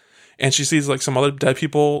hallway. And she sees, like, some other dead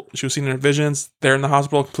people she was seeing in her visions. They're in the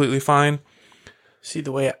hospital completely fine. See,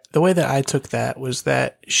 the way that I took that was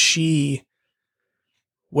that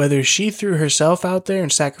whether she threw herself out there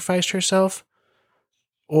and sacrificed herself,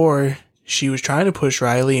 or she was trying to push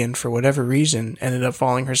Riley and for whatever reason ended up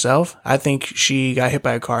falling herself. I think she got hit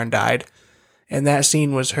by a car and died. And that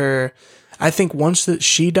scene was her. I think once that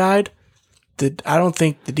she died, I don't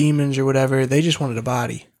think the demons or whatever, they just wanted a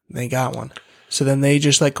body. They got one. So then they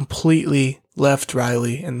just like completely left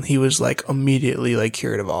Riley, and he was like immediately like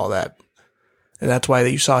cured of all that. And that's why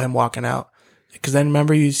you saw him walking out. Because then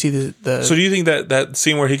remember you see the. So do you think that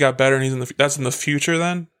scene where he got better and that's in the future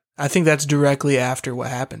then? I think that's directly after what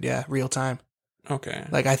happened. Yeah, real time. Okay.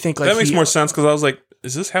 Like I think like that makes more sense because I was like,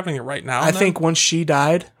 is this happening right now? I think once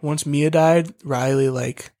Mia died, Riley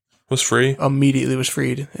like was free. Immediately was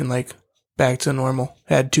freed and like back to normal.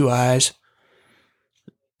 Had 2 eyes.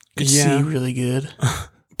 Could see really good.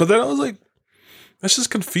 But then I was like, that's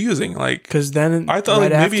just confusing. Like, because then I thought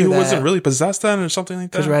like maybe he wasn't really possessed then or something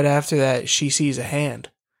like that. Because right after that, she sees a hand.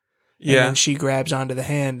 Yeah. And then she grabs onto the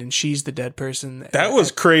hand and she's the dead person. That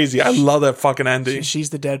was crazy. I love that fucking ending. She's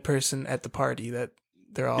the dead person at the party that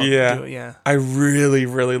they're all doing. Yeah. I really,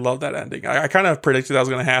 really love that ending. I kind of predicted that was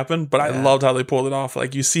going to happen, but I loved how they pulled it off.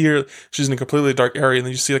 Like you see her, she's in a completely dark area and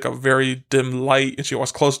then you see like a very dim light and she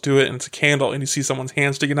walks close to it and it's a candle and you see someone's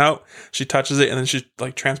hand sticking out. She touches it and then she's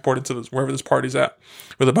like transported to wherever this party's at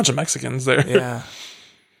with a bunch of Mexicans there. Yeah.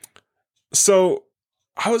 So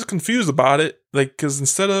I was confused about it. Like, cause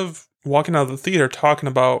instead of walking out of the theater talking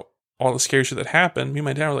about all the scary shit that happened, me and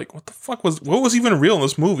my dad were like, what was even real in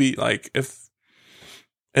this movie? Like if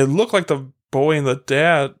it looked like the boy and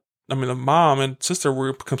the mom and sister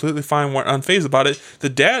were completely fine, weren't unfazed about it. The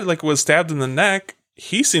dad like was stabbed in the neck.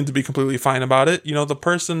 he seemed to be completely fine about it. You know, the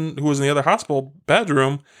person who was in the other hospital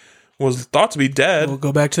bedroom was thought to be dead. We'll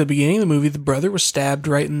go back to the beginning of the movie. The brother was stabbed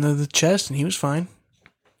right in the chest, and he was fine.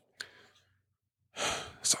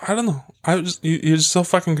 So I don't know. You're just so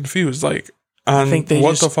fucking confused. Like, on what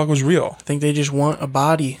the fuck was real. I think they just want a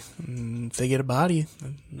body. If they get a body,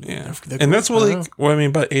 yeah. they're And that's cool. what I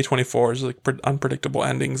mean by A24 is like unpredictable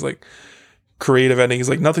endings, like creative endings.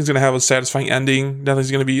 Like nothing's gonna have a satisfying ending.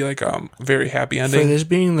 Nothing's gonna be like a very happy ending. For this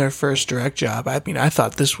being their first direct job, I mean, I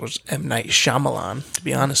thought this was M. Night Shyamalan, to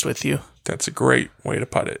be honest with you. That's a great way to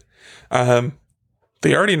put it.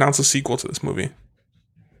 They already announced a sequel to this movie.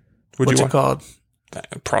 What's it called?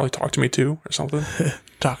 Probably Talk to Me Too or something.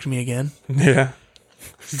 Talk to me again. Yeah.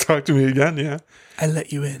 Talk to me again, yeah. I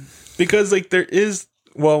let you in. Because like there is,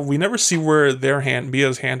 well, we never see where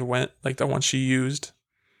Mia's hand went, like the one she used.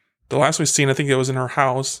 The last we've seen, I think it was in her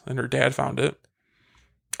house and her dad found it.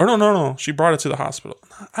 Or no. She brought it to the hospital.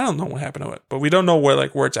 I don't know what happened to it, but we don't know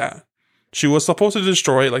where it's at. She was supposed to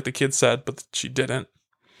destroy it like the kid said, but she didn't.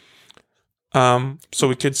 So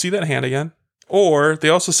we could see that hand again. Or they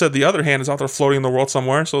also said the other hand is out there floating in the world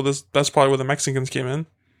somewhere. So that's probably where the Mexicans came in.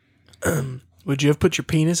 Would you have put your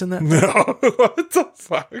penis in that? No. What the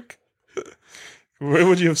fuck? Where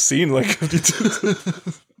would you have seen like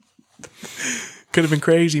Could have been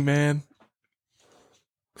crazy, man.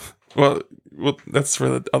 Well, that's for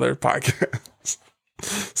the other podcast.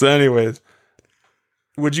 So anyways,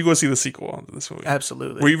 would you go see the sequel to this movie?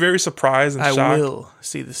 Absolutely. Were you very surprised and shocked? I will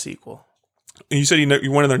see the sequel. And you said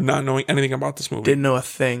you went in there not knowing anything about this movie. Didn't know a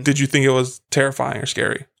thing. Did you think it was terrifying or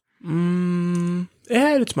scary? It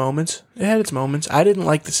had its moments. I didn't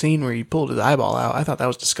like the scene where he pulled his eyeball out. I thought that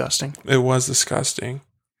was disgusting. It was disgusting.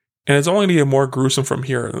 And it's only going to get more gruesome from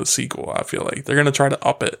here in the sequel, I feel like. They're going to try to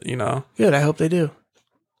up it, you know? Good, I hope they do.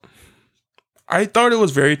 I thought it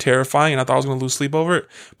was very terrifying, and I thought I was going to lose sleep over it.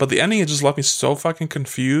 But the ending, it just left me so fucking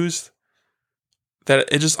confused that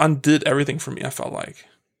it just undid everything for me, I felt like.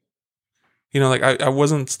 You know, like, I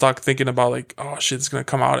wasn't stuck thinking about, like, oh, shit, it's going to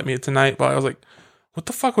come out at me tonight. But I was like, what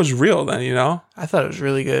the fuck was real then, you know? I thought it was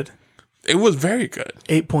really good. It was very good.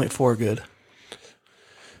 8.4 good.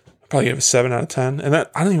 Probably give it a 7 out of 10. And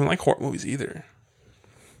that I don't even like horror movies either.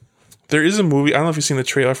 There is a movie, I don't know if you've seen the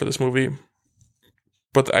trailer for this movie,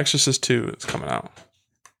 but The Exorcist 2 is coming out.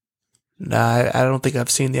 Nah, I don't think I've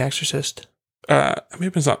seen The Exorcist.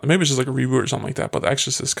 Maybe it's just like a reboot or something like that, but The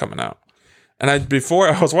Exorcist is coming out. And before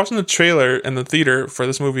I was watching the trailer in the theater for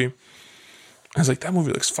this movie, I was like, that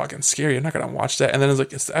movie looks fucking scary. I'm not going to watch that. And then it's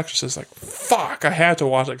like, it's The Exorcist. Like, fuck, I had to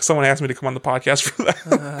watch it. 'Cause someone asked me to come on the podcast for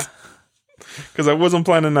that. Because I wasn't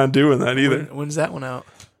planning on doing that either. When's that one out?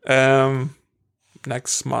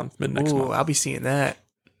 Next month, mid-next Ooh, month. I'll be seeing that.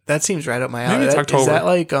 That seems right up my alley. Maybe it's October. Is that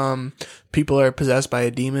like people are possessed by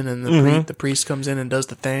a demon and the priest comes in and does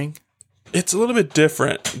the thing? It's a little bit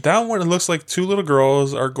different. That one, it looks like two little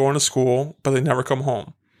girls are going to school, but they never come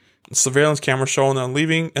home. Surveillance camera showing them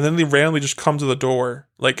leaving, and then they randomly just come to the door,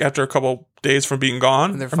 like after a couple days from being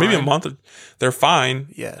gone, or maybe a month. They're fine.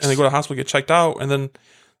 Yes. And they go to the hospital, get checked out, and then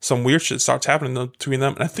some weird shit starts happening between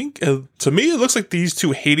them. And I think, to me, it looks like these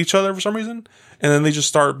two hate each other for some reason, and then they just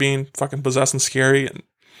start being fucking possessed and scary. And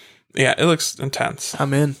yeah, it looks intense.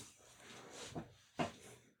 I'm in.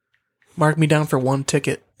 Mark me down for one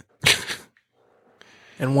ticket.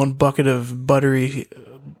 And one bucket of buttery,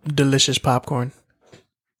 delicious popcorn.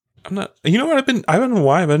 I'm not. You know what? I don't know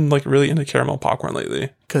why I've been like really into caramel popcorn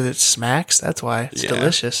lately. Because it smacks. That's why it's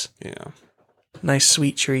delicious. Yeah. Nice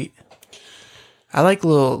sweet treat. I like a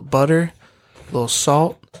little butter, a little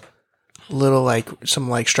salt, a little like some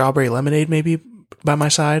like strawberry lemonade maybe by my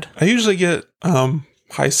side. I usually get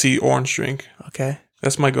high C orange drink. Okay.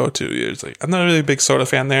 That's my go-to. It's like I'm not really a big soda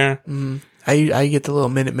fan there. I get the little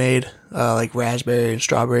Minute Maid, like raspberry and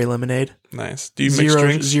strawberry lemonade. Nice. Do you mix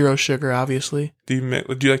drinks? Zero sugar, obviously. Do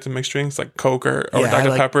you like to mix drinks like Coke or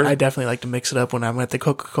Dr. Pepper? I definitely like to mix it up when I'm at the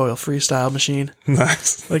Coca-Cola freestyle machine.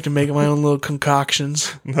 Nice. I like to make my own little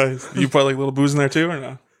concoctions. Nice. You put like little booze in there too,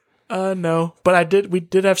 or no? No, but we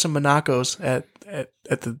did have some Monacos at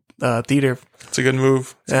the theater. It's a good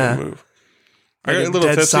move. It's a good move. I got a little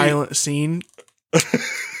dead tipsy. silent scene,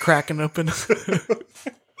 cracking open.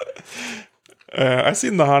 I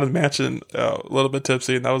seen the Haunted Mansion a little bit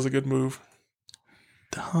tipsy, and that was a good move.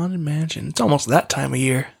 The Haunted Mansion. It's almost that time of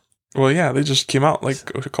year. Well, yeah, they just came out like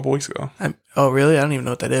a couple weeks ago. Oh, really? I don't even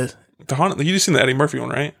know what that is. The Haunted. You just seen the Eddie Murphy one,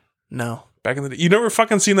 right? No. Back in the day, you never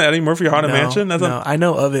fucking seen the Eddie Murphy Haunted Mansion? No, I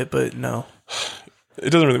know of it, but no. It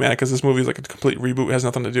doesn't really matter because this movie is like a complete reboot. It has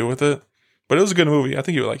nothing to do with it. But it was a good movie. I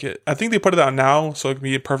think you would like it. I think they put it out now, so it can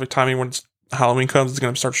be a perfect timing when Halloween comes. It's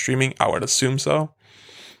going to start streaming. I would assume so.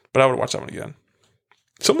 But I would watch that one again.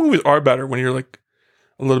 Some movies are better when you're like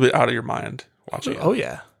a little bit out of your mind watching it. Oh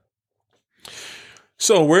yeah.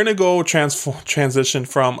 So we're gonna go transition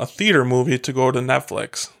from a theater movie to go to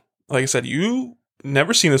Netflix. Like I said, you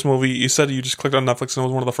never seen this movie. You said you just clicked on Netflix and it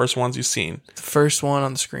was one of the first ones you've seen. The first one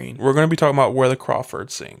on the screen. We're gonna be talking about Where the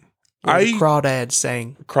Crawfords Sing. The Crawdads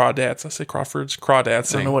sang. Crawdads. I say Crawfords. Crawdads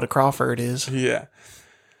sing. I don't know what a Crawford is. Yeah.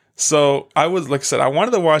 So I was, like I said, I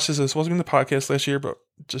wanted to watch this. It was supposed to be in the podcast last year, but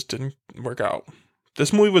it just didn't work out.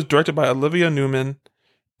 This movie was directed by Olivia Newman,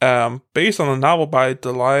 based on a novel by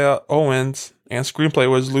Delia Owens, and screenplay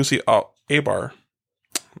was Lucy Abar.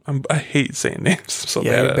 I hate saying names. I'm so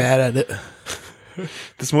You're bad at it.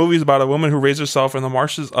 This movie is about a woman who raised herself in the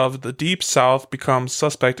marshes of the Deep South, becomes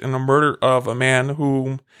suspect in the murder of a man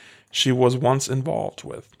whom she was once involved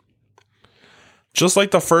with. Just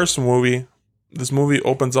like the first movie, this movie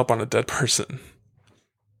opens up on a dead person.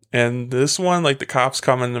 And this one, like, the cops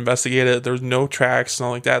come and investigate it. There's no tracks,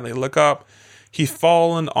 nothing like that. And they look up. He's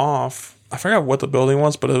fallen off. I forgot what the building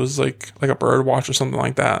was, but it was like a bird watch or something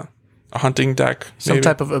like that. A hunting deck. Some maybe.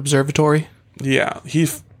 type of observatory. Yeah.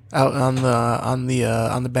 Out on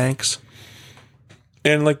the banks.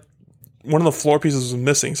 And like one of the floor pieces was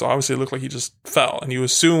missing, so obviously it looked like he just fell. And you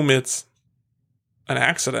assume it's an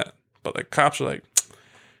accident. But the cops are like,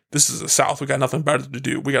 this is the South. We got nothing better to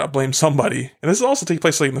do. We got to blame somebody. And this also takes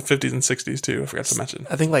place like in the 50s and 60s too. I forgot to mention.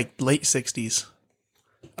 I think like late 60s.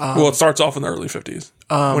 Well, it starts off in the early 50s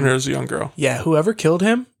when there's a young girl. Yeah, whoever killed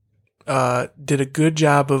him did a good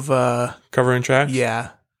job of Covering tracks.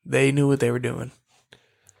 Yeah, they knew what they were doing.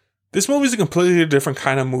 This movie is a completely different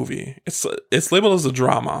kind of movie. It's labeled as a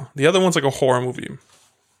drama. The other one's like a horror movie.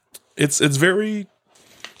 It's very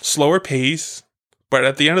slower pace, but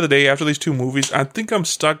at the end of the day, after these two movies, I think I'm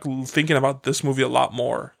stuck thinking about this movie a lot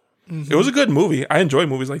more. Mm-hmm. It was a good movie. I enjoy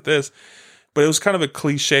movies like this, but it was kind of a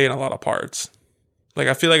cliche in a lot of parts. Like,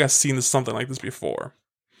 I feel like I've seen something like this before.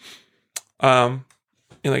 And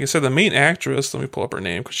like I said, the main actress, let me pull up her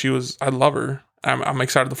name because I love her. I'm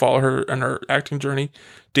excited to follow her in her acting journey.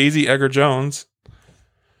 Daisy Edgar Jones.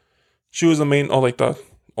 She was the the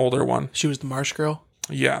older one. She was the Marsh girl?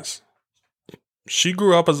 Yes. She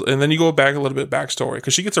grew up and then you go back a little bit backstory,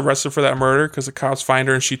 because she gets arrested for that murder because the cops find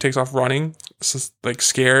her and she takes off running, just like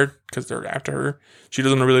scared because they're after her. She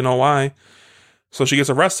doesn't really know why. So she gets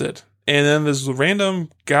arrested. And then this random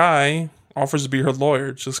guy offers to be her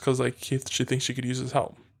lawyer just because she thinks she could use his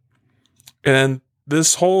help. And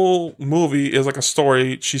this whole movie is like a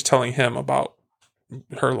story she's telling him about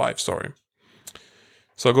her life story.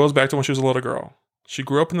 So it goes back to when she was a little girl. She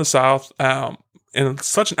grew up in the South, in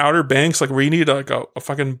such an outer banks, like where you need a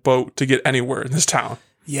fucking boat to get anywhere in this town.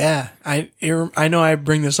 Yeah, I know I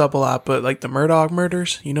bring this up a lot, but like the Murdaugh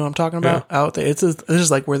murders, you know what I'm talking about? Yeah. Out there, this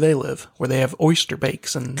is like where they live, where they have oyster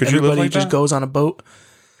bakes and everybody just goes on a boat.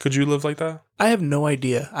 Could you live like that? I have no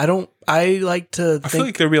idea. I like to think, I feel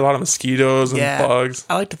like there'd be a lot of mosquitoes and bugs.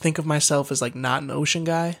 I like to think of myself as like not an ocean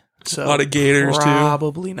guy. So a lot of gators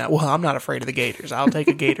probably not. Well, I'm not afraid of the gators. I'll take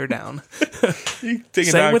a gator down.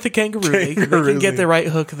 Same with the kangaroo. They can get the right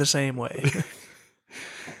hook the same way.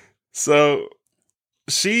 So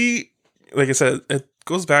she, like I said, it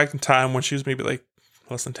goes back in time when she was maybe like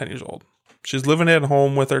less than 10 years old. She's living at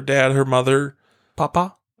home with her dad, her mother,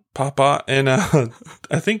 Papa, and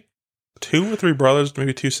I think 2 or 3 brothers,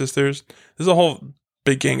 maybe 2 sisters. There's a whole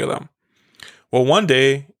big gang of them. Well, one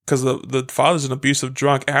day, because the father's an abusive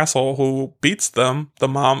drunk asshole who beats them, the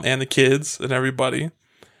mom and the kids and everybody.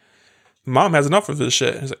 The mom has enough of this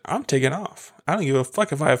shit. He's like, I'm taking off. I don't give a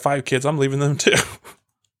fuck if I have 5 kids. I'm leaving them too.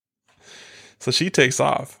 So she takes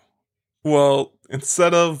off. Well,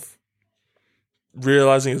 instead of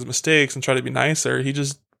realizing his mistakes and try to be nicer, he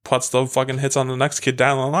just puts the fucking hits on the next kid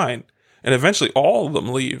down the line. And eventually all of them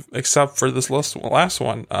leave, except for this last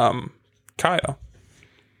one, Kaya.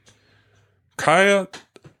 Kaya,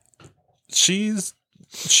 she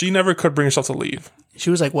never could bring herself to leave.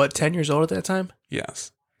 She was like, what, 10 years old at that time?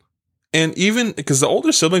 Yes. And even, because the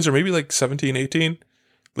older siblings are maybe like 17, 18,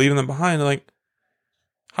 leaving them behind, like,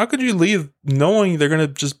 how could you leave knowing they're going to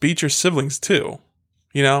just beat your siblings too?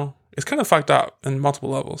 You know? It's kind of fucked up in multiple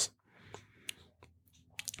levels.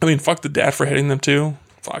 I mean, fuck the dad for hitting them too.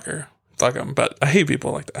 Fuck her. Fuck him. But I hate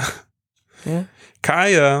people like that. Yeah.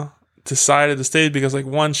 Kaya decided to stay because, like,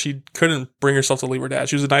 one, she couldn't bring herself to leave her dad.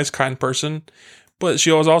 She was a nice, kind person, but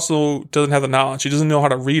she also doesn't have the knowledge. She doesn't know how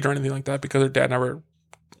to read or anything like that because her dad never,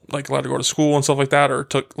 like, let her go to school and stuff like that, or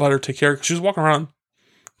let her take care. She was walking around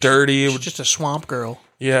dirty. She's just a swamp girl.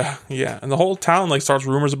 Yeah. And the whole town, like, starts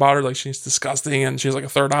rumors about her, like, she's disgusting and she's like a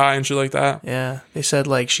third eye and shit like that. Yeah. They said,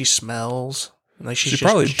 like, she smells. Like She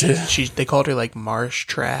probably did. They called her like marsh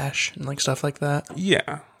trash and like stuff like that.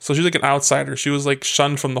 Yeah. So she's like an outsider. She was like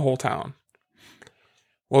shunned from the whole town.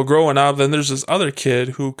 Well, growing up, then there's this other kid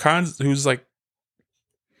who's like,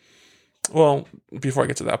 well, before I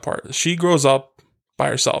get to that part, she grows up by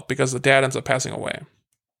herself because the dad ends up passing away.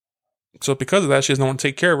 So because of that, she has no one to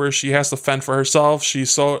take care of her. She has to fend for herself.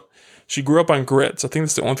 She grew up on grits. I think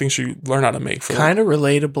that's the only thing she learned how to make. Kind of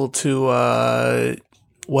relatable to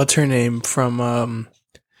what's her name from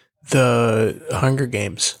the Hunger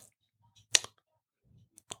Games.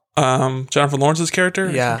 Jennifer Lawrence's character.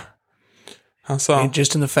 Yeah. How so? I mean,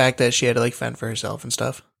 just in the fact that she had to like fend for herself and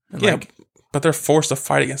stuff. And yeah, but they're forced to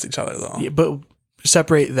fight against each other though. Yeah, but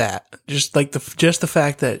separate that. Just like the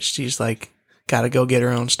fact that she's like got to go get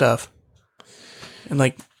her own stuff, and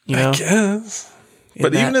like I guess.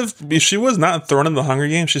 But even if she was not thrown in the Hunger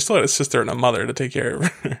Games, she still had a sister and a mother to take care of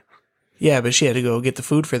her. Yeah, but she had to go get the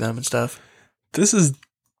food for them and stuff. This is,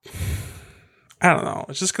 I don't know.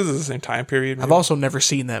 It's just because it's the same time period. Maybe. I've also never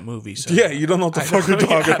seen that movie. So yeah, you don't know what the fuck you're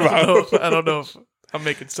talking about. I don't know if I'm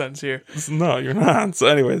making sense here. No, you're not. So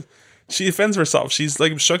anyways, she defends herself. She's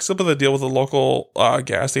like shucks up with a deal with a local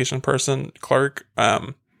gas station clerk,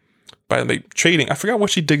 by like trading. I forgot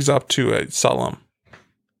what she digs up to sell them.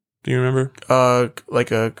 Do you remember?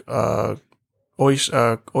 Like a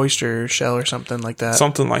oyster shell or something like that.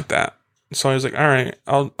 Something like that. So I was like, all right,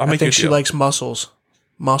 I'll make you a deal. I think she likes mussels.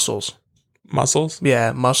 Mussels?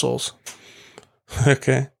 Yeah, mussels.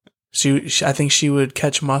 Okay. I think she would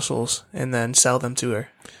catch mussels and then sell them to her.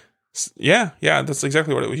 Yeah, that's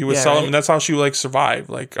exactly what he would sell them, and that's how she would like survive.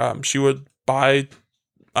 Like, she would buy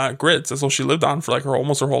grits. That's what she lived on for like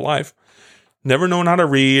almost her whole life. Never known how to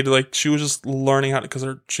read. Like, she was just learning how to because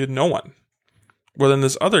she had no one. Well, then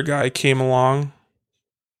this other guy came along.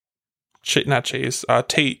 Not Chase.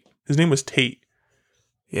 Tate. His name was Tate.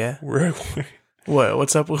 Yeah. What?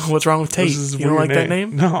 What's up? What's wrong with Tate? You don't like that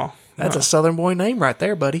name? No. That's a Southern boy name right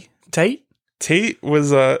there, buddy. Tate? Tate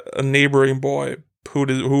was a neighboring boy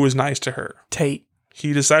who was nice to her. Tate.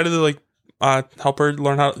 He decided to like help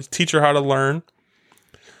her teach her how to learn.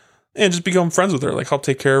 And just become friends with her, like help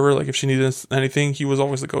take care of her. Like if she needed anything, he was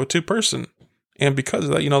always the go-to person. And because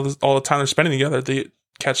of that, all the time they're spending together, they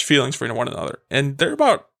catch feelings for one another. And they're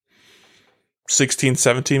about 16,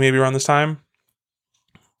 17, maybe around this time.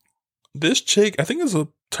 This chick, I think it's a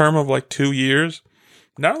term of like 2 years.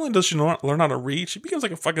 Not only does she learn how to read, she becomes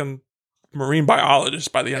like a fucking marine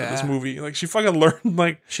biologist by the end of this movie. Like she fucking learned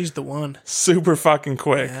like she's the one. Super fucking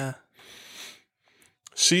quick. Yeah.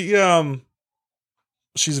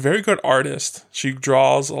 She's a very good artist. She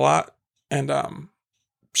draws a lot, and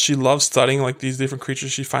she loves studying like these different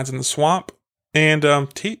creatures she finds in the swamp. And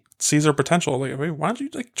Tate sees her potential. Like, wait, why don't you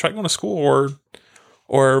like try going to school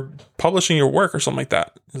or publishing your work or something like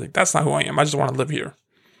that? He's like, that's not who I am. I just want to live here.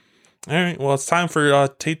 All right, well, it's time for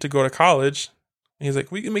Tate to go to college. And he's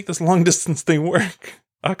like, we can make this long distance thing work.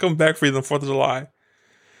 I'll come back for you on the 4th of July.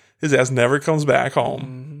 His ass never comes back home.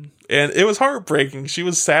 Mm-hmm. And it was heartbreaking. She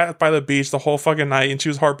was sat by the beach the whole fucking night, and she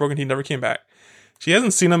was heartbroken he never came back. She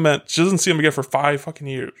doesn't see him again for 5 fucking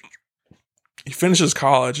years. He finishes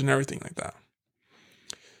college and everything like that.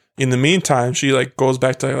 In the meantime, she like goes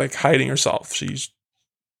back to like hiding herself. She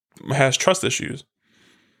has trust issues.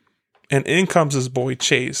 And in comes this boy,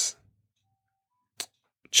 Chase.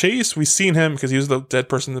 Chase, we've seen him because he was the dead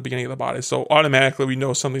person in the beginning of the body. So automatically we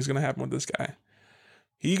know something's going to happen with this guy.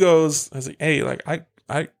 He goes, I was like, hey,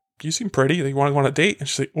 like, you seem pretty. Like, you want to go on a date? And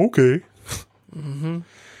she's like, okay. Mm-hmm.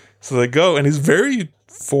 So they go, and he's very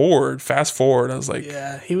fast forward. I was like,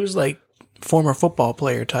 yeah, he was like former football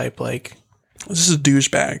player type. Like, this is a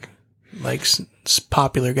douchebag. Like,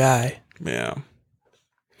 popular guy. Yeah.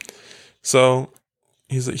 So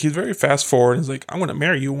he's very fast forward. He's like, I'm going to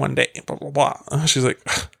marry you one day. Blah, blah, blah. She's like,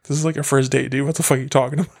 this is like our first date, dude. What the fuck are you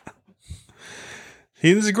talking about?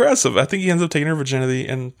 He's aggressive. I think he ends up taking her virginity,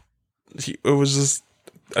 and it was just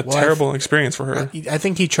a terrible experience for her. I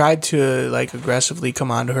think he tried to like aggressively come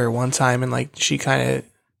on to her one time, and like she kind of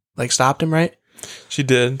like stopped him, right? She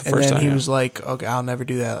did the first time. And then he was like, okay, I'll never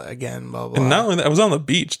do that again, blah, blah. And not only that, I was on the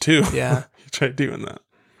beach too. Yeah. He tried doing that.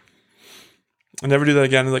 I never do that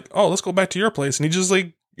again. He's like, oh, let's go back to your place. And he just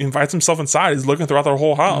like invites himself inside. He's looking throughout their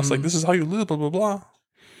whole house. Like, this is how you live, blah, blah, blah.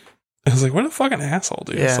 I was like, what a fucking asshole,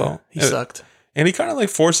 dude. Yeah, so, he sucked. And he kind of like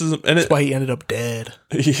forces him. And that's why he ended up dead.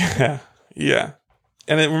 Yeah. Yeah.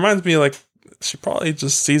 And it reminds me, like, she probably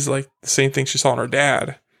just sees like the same thing she saw in her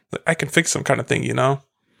dad. Like, I can fix him kind of thing, you know?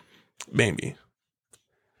 Maybe.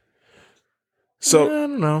 So I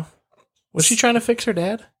don't know. Was she trying to fix her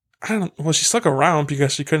dad? I don't. Well, she stuck around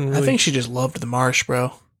because she couldn't really. I think she just loved the marsh,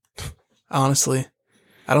 bro. Honestly,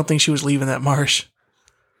 I don't think she was leaving that marsh.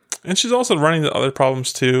 And she's also running into other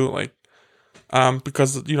problems too, like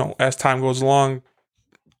because as time goes along,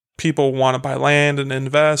 people want to buy land and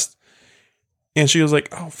invest. And she was like,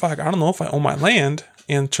 "Oh fuck, I don't know if I own my land."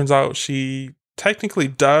 And turns out she technically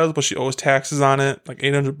does, but she owes taxes on it, like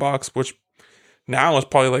 $800, which now is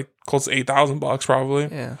probably like close to $8,000 probably.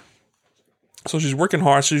 Yeah. So she's working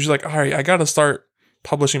hard. So she's like, "All right, I got to start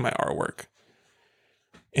publishing my artwork."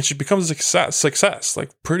 And she becomes a success like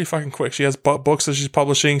pretty fucking quick. She has books that she's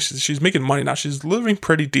publishing. She's making money now. She's living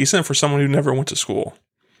pretty decent for someone who never went to school.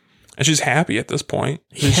 And she's happy at this point.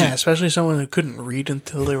 Yeah, especially someone who couldn't read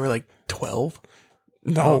until they were like 12.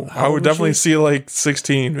 No, How I old would was definitely she? see like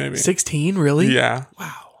 16 maybe. 16, really? Yeah.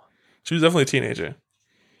 Wow. She was definitely a teenager.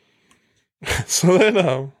 So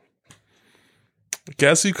then,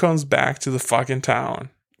 guess who comes back to the fucking town?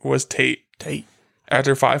 Was Tate. Tate.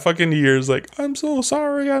 After 5 fucking years, like, "I'm so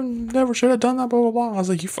sorry, I never should have done that, blah, blah, blah." I was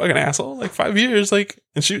like, "You fucking asshole." Like, 5 years, like,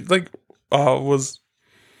 and she, like, was,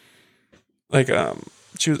 like,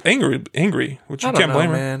 she was angry, which you can't blame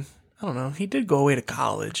her. Man. I don't know. He did go away to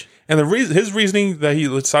college. And his reasoning that he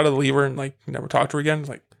decided to leave her and, like, never talk to her again,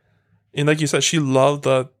 like, and like you said, she loved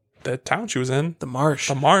the town she was in. The marsh.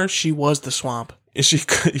 The marsh. She was the swamp. And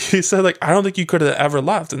he said, like, "I don't think you could have ever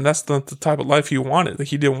left." And that's the type of life he wanted. Like,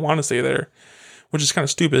 he didn't want to stay there. Which is kind of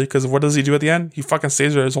stupid, because what does he do at the end? He fucking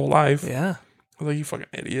stays there his whole life. Yeah. I was like, "You fucking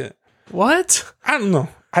idiot." What? I don't know.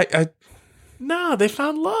 No, they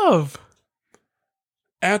found love.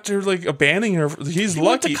 After, like, abandoning her, he's He lucky.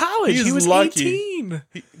 went to college. He's He was lucky. 18.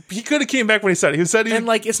 He could have came back when he said it. He said he And,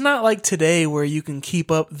 like, it's not like today where you can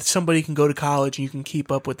keep up, somebody can go to college and you can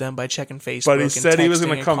keep up with them by checking Facebook. but he and said he was texting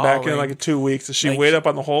going to and come back in calling. like 2 weeks. And she Like, waited up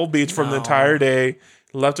on the whole beach from the no. entire day,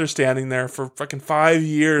 left her standing there for fucking 5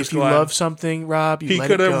 years. If you Glenn. love something, Rob, you he let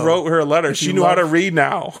could it have go. wrote her a letter. If She you knew how to love- read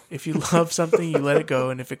now. If you love something, you let it go,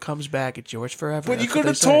 and if it comes back, it's yours forever. But you That's what could they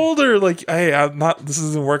have say. told her, like, "Hey, I'm not. This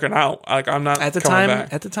isn't working out. Like, I'm not At the coming time,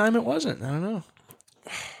 back." at the time, it wasn't. I don't know.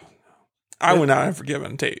 I would not have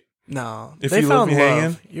forgiven Tate. No, If they you left found me love.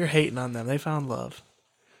 hanging? You're hating on them. They found love.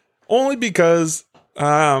 Only because,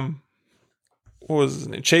 what was his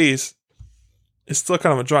name? Chase is still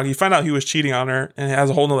kind of a drunk. He found out he was cheating on her and has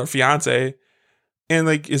a whole nother fiance, and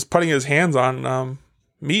like is putting his hands on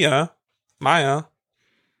Maya, and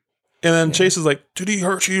then Chase is like, "Did he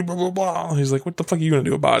hurt you?" Blah blah blah. He's like, "What the fuck are you gonna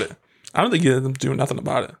do about it?" I don't think he ended up doing nothing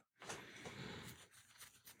about it.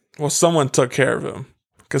 Well, someone took care of him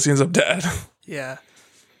because he ends up dead. Yeah.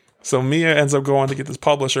 So Mia ends up going to get this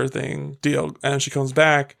publisher thing deal, and she comes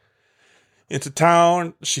back into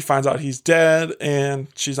town. She finds out he's dead, and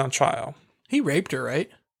she's on trial. He raped her, right?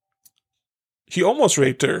 He almost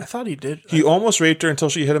raped I her. thought he did. He almost raped her until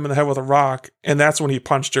she hit him in the head with a rock, and that's when he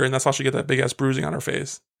punched her, and that's how she get that big ass bruising on her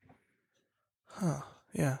face. Huh.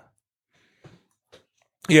 Yeah.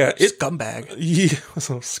 Yeah, Scumbag. He was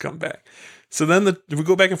a scumbag. So then we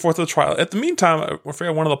go back and forth to the trial. At the meantime, I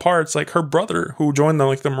forget one of the parts, like her brother who joined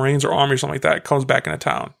the Marines or Army or something like that comes back into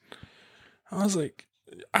town. I was like,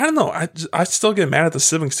 I don't know. I still get mad at the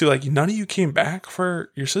siblings too. Like, none of you came back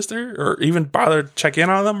for your sister or even bothered to check in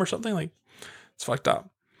on them or something. Like, it's fucked up.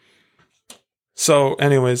 So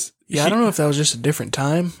anyways. Yeah, I don't know if that was just a different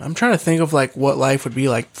time. I'm trying to think of like what life would be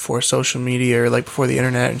like before social media or like before the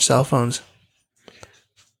internet and cell phones.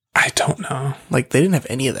 I don't know. Like they didn't have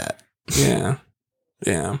any of that. Yeah.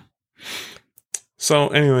 Yeah. So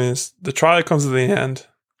anyways, the trial comes to the end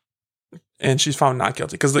and she's found not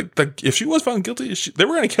guilty. Because if she was found guilty, they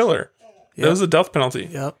were going to kill her. Yep. That was a death penalty.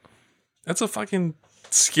 Yep. That's a fucking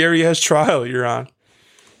scary ass trial you're on.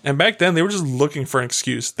 And back then, they were just looking for an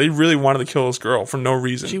excuse. They really wanted to kill this girl for no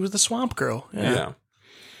reason. She was the swamp girl. Yeah.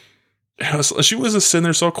 She was just sitting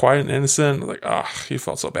there so quiet and innocent. Like, he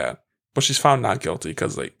felt so bad. But she's found not guilty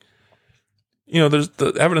because, like, there's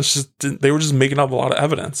the evidence they were just making up a lot of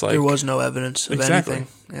evidence. Like, there was no evidence of anything.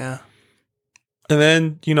 Yeah. And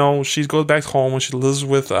then, she goes back home and she lives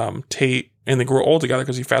with Tate and they grow old together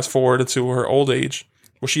because he fast forwarded to her old age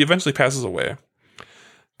where she eventually passes away.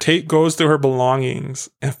 Tate goes through her belongings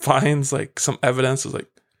and finds like some evidence. Is like,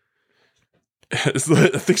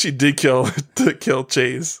 I think she did kill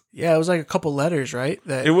Chase. Yeah, it was like a couple letters, right?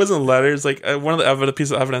 That It wasn't letters. Like one of the piece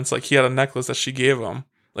of evidence, like he had a necklace that she gave him.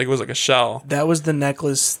 Like it was like a shell. that was the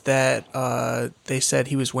necklace that they said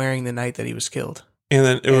he was wearing the night that he was killed. And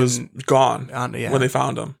then it was gone Yeah. when they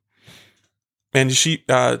found him. And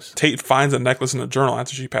Tate finds a necklace in a journal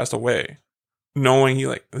after she passed away, knowing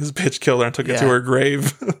this bitch killed her and took it to her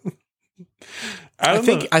grave. I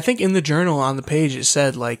think in the journal on the page it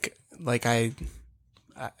said like I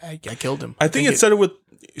killed him. I think it said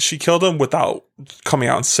she killed him without coming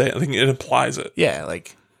out and saying. I think it implies it. Yeah,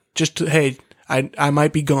 like hey, I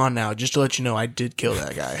might be gone now. Just to let you know, I did kill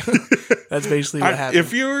that guy. That's basically what happened.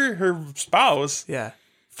 If you were her spouse, yeah.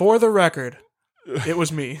 For the record, it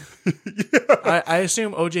was me. I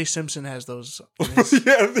assume O.J. Simpson has those. yeah, you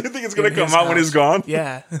think it's gonna come out when he's gone?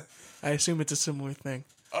 Yeah, I assume it's a similar thing.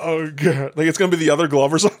 Oh god, like it's gonna be the other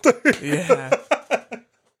glove or something. Yeah.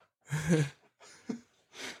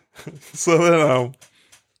 So then,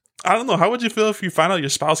 I don't know. How would you feel if you find out your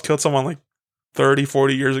spouse killed someone like 30,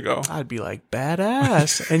 40 years ago? I'd be like,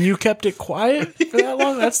 badass. And you kept it quiet for that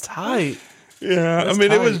long? That's tight. Yeah, That's I mean,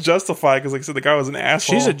 tight. it was justified because, like I said, the guy was an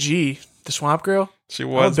asshole. She's a G. The Swamp Girl. She I'm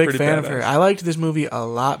was a big pretty fan badass. of her. I liked this movie a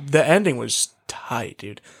lot. The ending was tight,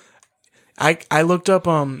 dude. I looked up.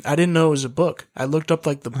 I didn't know it was a book. I looked up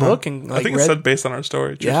like the book and like I think it said based on our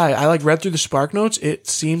story. Too. Yeah, I like read through the Spark Notes. It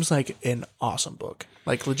seems like an awesome book,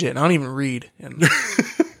 like legit. And I don't even read, and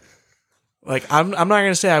like I'm not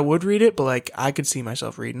gonna say I would read it, but like I could see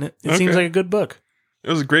myself reading it. It seems Okay. like a good book. It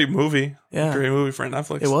was a great movie. Yeah. Great movie for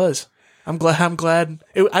Netflix. It was. I'm glad.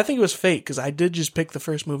 I think it was fate because I did just pick the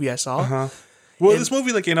first movie I saw. Well, this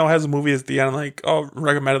movie, like, has a movie at the end, like,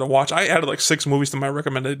 recommended to watch. I added like 6 movies to my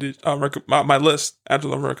recommended my list after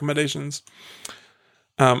the recommendations.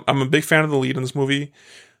 I'm a big fan of the lead in this movie.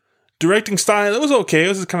 Directing style, it was okay. It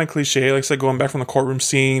was just kind of cliche, like I said, going back from the courtroom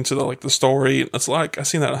scene to the story. It's like I've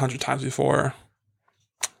seen that 100 times before,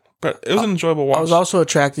 but it was an enjoyable watch. I was also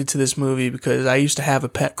attracted to this movie because I used to have a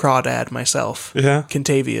pet crawdad myself. Yeah,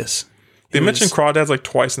 Contavious. they mentioned crawdads like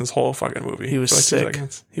twice in this whole fucking movie. He was for, like, 2 sick.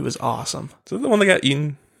 seconds. He was awesome. So the one that got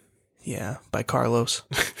eaten. Yeah, by Carlos.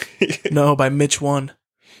 No, by Mitch 1.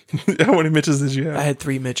 How many Mitches did you have? I had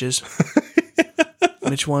 3 Mitches.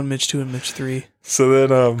 Mitch 1, Mitch 2, and Mitch 3. So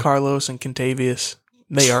then, Carlos and Contavious.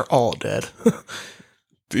 They are all dead.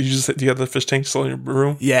 do you have the fish tank still in your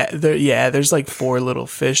room? Yeah, there's like 4 little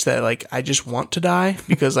fish that like I just want to die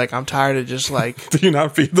because like I'm tired of just like Do you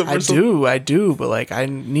not feed them? I do, but like I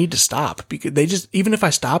need to stop because they just even if I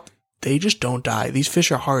stop, they just don't die. These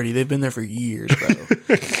fish are hardy. They've been there for years,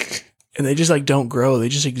 bro. And they just like don't grow. They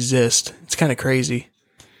just exist. It's kind of crazy.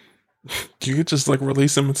 You could just like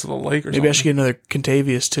release them into the lake or Maybe I something. should get another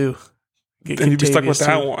Contavious too. Then you'd be stuck with Contavious,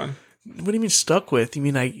 that too. one. What do you mean stuck with? You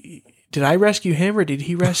mean did I rescue him or did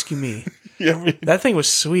he rescue me? Yeah, I mean, That thing was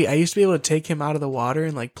sweet. I used to be able to take him out of the water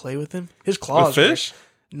and like play with him. His claws. with fish?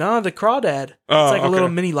 No, the crawdad. Oh, It's like a little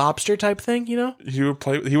okay. mini lobster type thing, you know? He would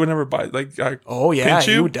play. He would never bite. Like, Oh yeah, Pinch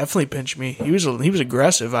he you? would definitely pinch me. He was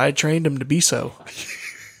aggressive. I trained him to be so.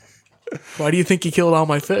 Why do you think he killed all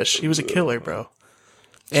my fish? He was a killer, bro.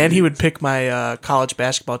 And he would pick my college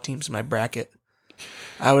basketball teams in my bracket.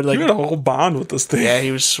 I would like. you had a whole bond with this thing. Yeah,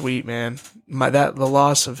 he was sweet, man. The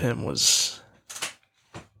loss of him was.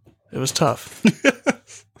 It was tough.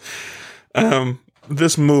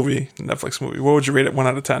 This movie, Netflix movie, what would you rate it? 1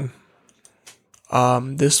 out of 10.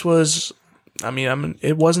 This was. I mean,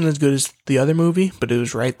 it wasn't as good as the other movie, but it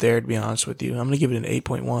was right there. To be honest with you, I'm gonna give it an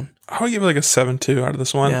 8.1. I would give it like a 7.2 out of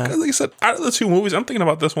this one. Yeah. 'Cause like I said, out of the 2 movies, I'm thinking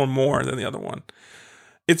about this one more than the other one.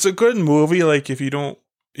 It's a good movie. Like if you want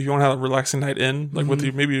to have a relaxing night in, like with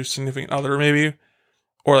maybe your significant other, maybe,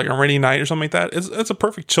 or like a rainy night or something like that. It's a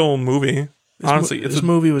perfect chill movie. Honestly, This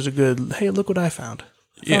movie was a good. Hey, look what I found.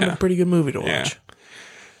 I found Yeah. a pretty good movie to watch.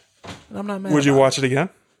 Yeah. And I'm not mad. Would you about watch it again?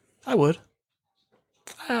 it. I would.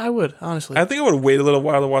 I would honestly. I think I would wait a little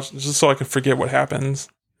while to watch it just so I can forget what happens.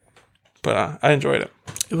 But I enjoyed it.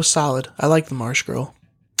 It was solid. I like the Marsh Girl.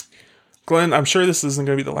 Glenn, I'm sure this isn't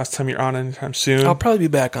going to be the last time you're on anytime soon. I'll probably be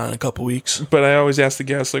back on in a couple weeks. But I always ask the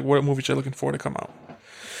guests, like, what movies you're looking for to come out.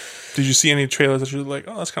 Did you see any trailers that you're like,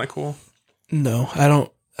 oh, that's kind of cool? No, I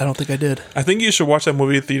don't think I did. I think you should watch that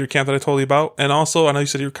movie at Theater Camp that I told you about. And also, I know you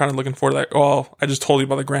said you were kind of looking for that. Oh, I just told you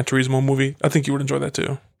about the Gran Turismo movie. I think you would enjoy that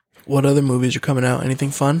too. What other movies are coming out?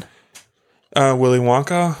 Anything fun? Willy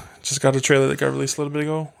Wonka just got a trailer that got released a little bit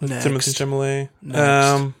ago with Next. Timothée Chalamet.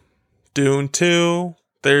 Next. Dune 2.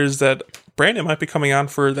 There's that. Brandon might be coming on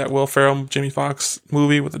for that Will Ferrell, Jimmy Fox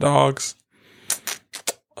movie with the dogs.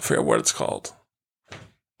 I forget what it's called.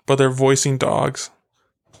 But they're voicing dogs.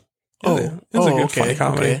 It's a good funny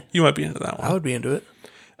comedy. okay. You might be into that one. I would be into it.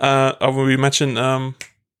 We mentioned The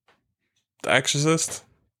Exorcist.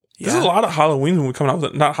 Yeah. There's a lot of Halloween movies coming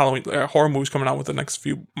out. Not Halloween, horror movies coming out with the next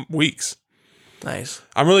few weeks. Nice.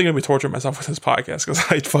 I'm really going to be torturing myself with this podcast because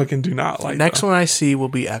I fucking do not like Next them. one I see will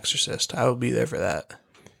be Exorcist. I will be there for that.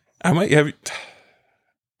 I might have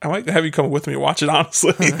you come with me and watch it,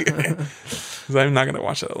 honestly. Because I'm not going to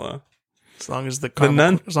watch it alone. As long as the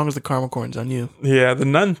Nun- caramel corn's on you. Yeah, The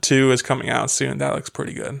Nun 2 is coming out soon. That looks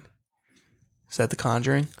pretty good. Is that The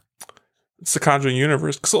Conjuring? It's the Conjuring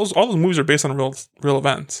universe. Because all those movies are based on real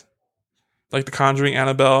events. Like The Conjuring,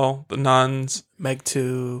 Annabelle, The Nuns. Meg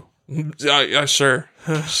 2. Yeah, sure.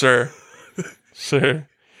 Sure.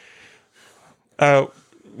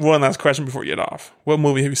 One last question before you get off. What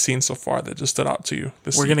movie have you seen so far that just stood out to you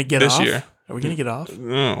this We're going to get this off? year? Are we going to get off?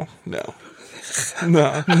 No.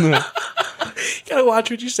 You gotta watch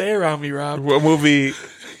what you say around me, Rob. What movie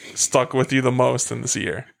stuck with you the most in this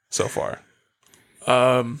year so far?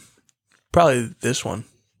 Probably this one.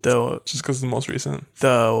 Just because it's the most recent.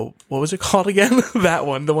 What was it called again? That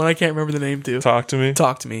one. The one I can't remember the name to. Talk to me.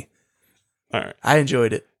 Talk to Me. All right. I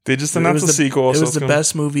enjoyed it. They just announced a sequel. It was the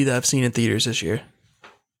best movie that I've seen in theaters this year.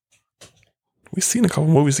 We've seen a couple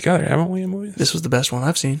movies together, haven't we? In movies. This was the best one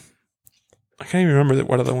I've seen. I can't even remember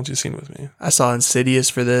what other ones you've seen with me. I saw Insidious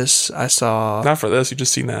for this. I saw... Not for this. You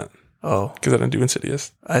just seen that. Oh. Because I didn't do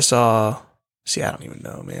Insidious. I saw... See, I don't even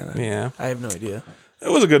know, man. Yeah. I have no idea. It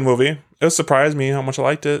was a good movie. It surprised me how much I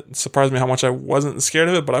liked it. It surprised me how much I wasn't scared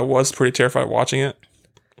of it, but I was pretty terrified watching it.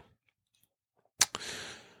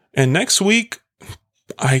 And next week,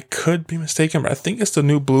 I could be mistaken, but I think it's the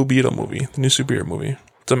new Blue Beetle movie, the new superhero movie.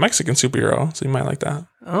 It's a Mexican superhero, so you might like that.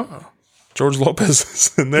 Oh. George Lopez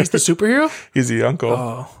is in there. He's the superhero? He's the uncle.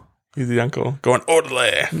 Oh. He's the uncle. Going,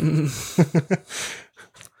 orderly.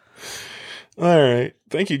 All right.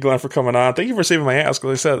 Thank you, Glenn, for coming on. Thank you for saving my ass.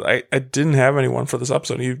 Because like I said, I didn't have anyone for this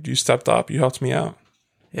episode. You stepped up. You helped me out.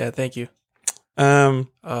 Yeah, thank you. So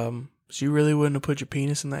you really wouldn't have put your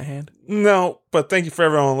penis in that hand? No, but thank you for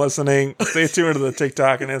everyone listening. Stay tuned to the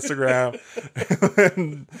TikTok and Instagram.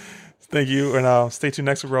 And thank you. And stay tuned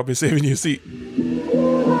next week where I'll be saving you a seat.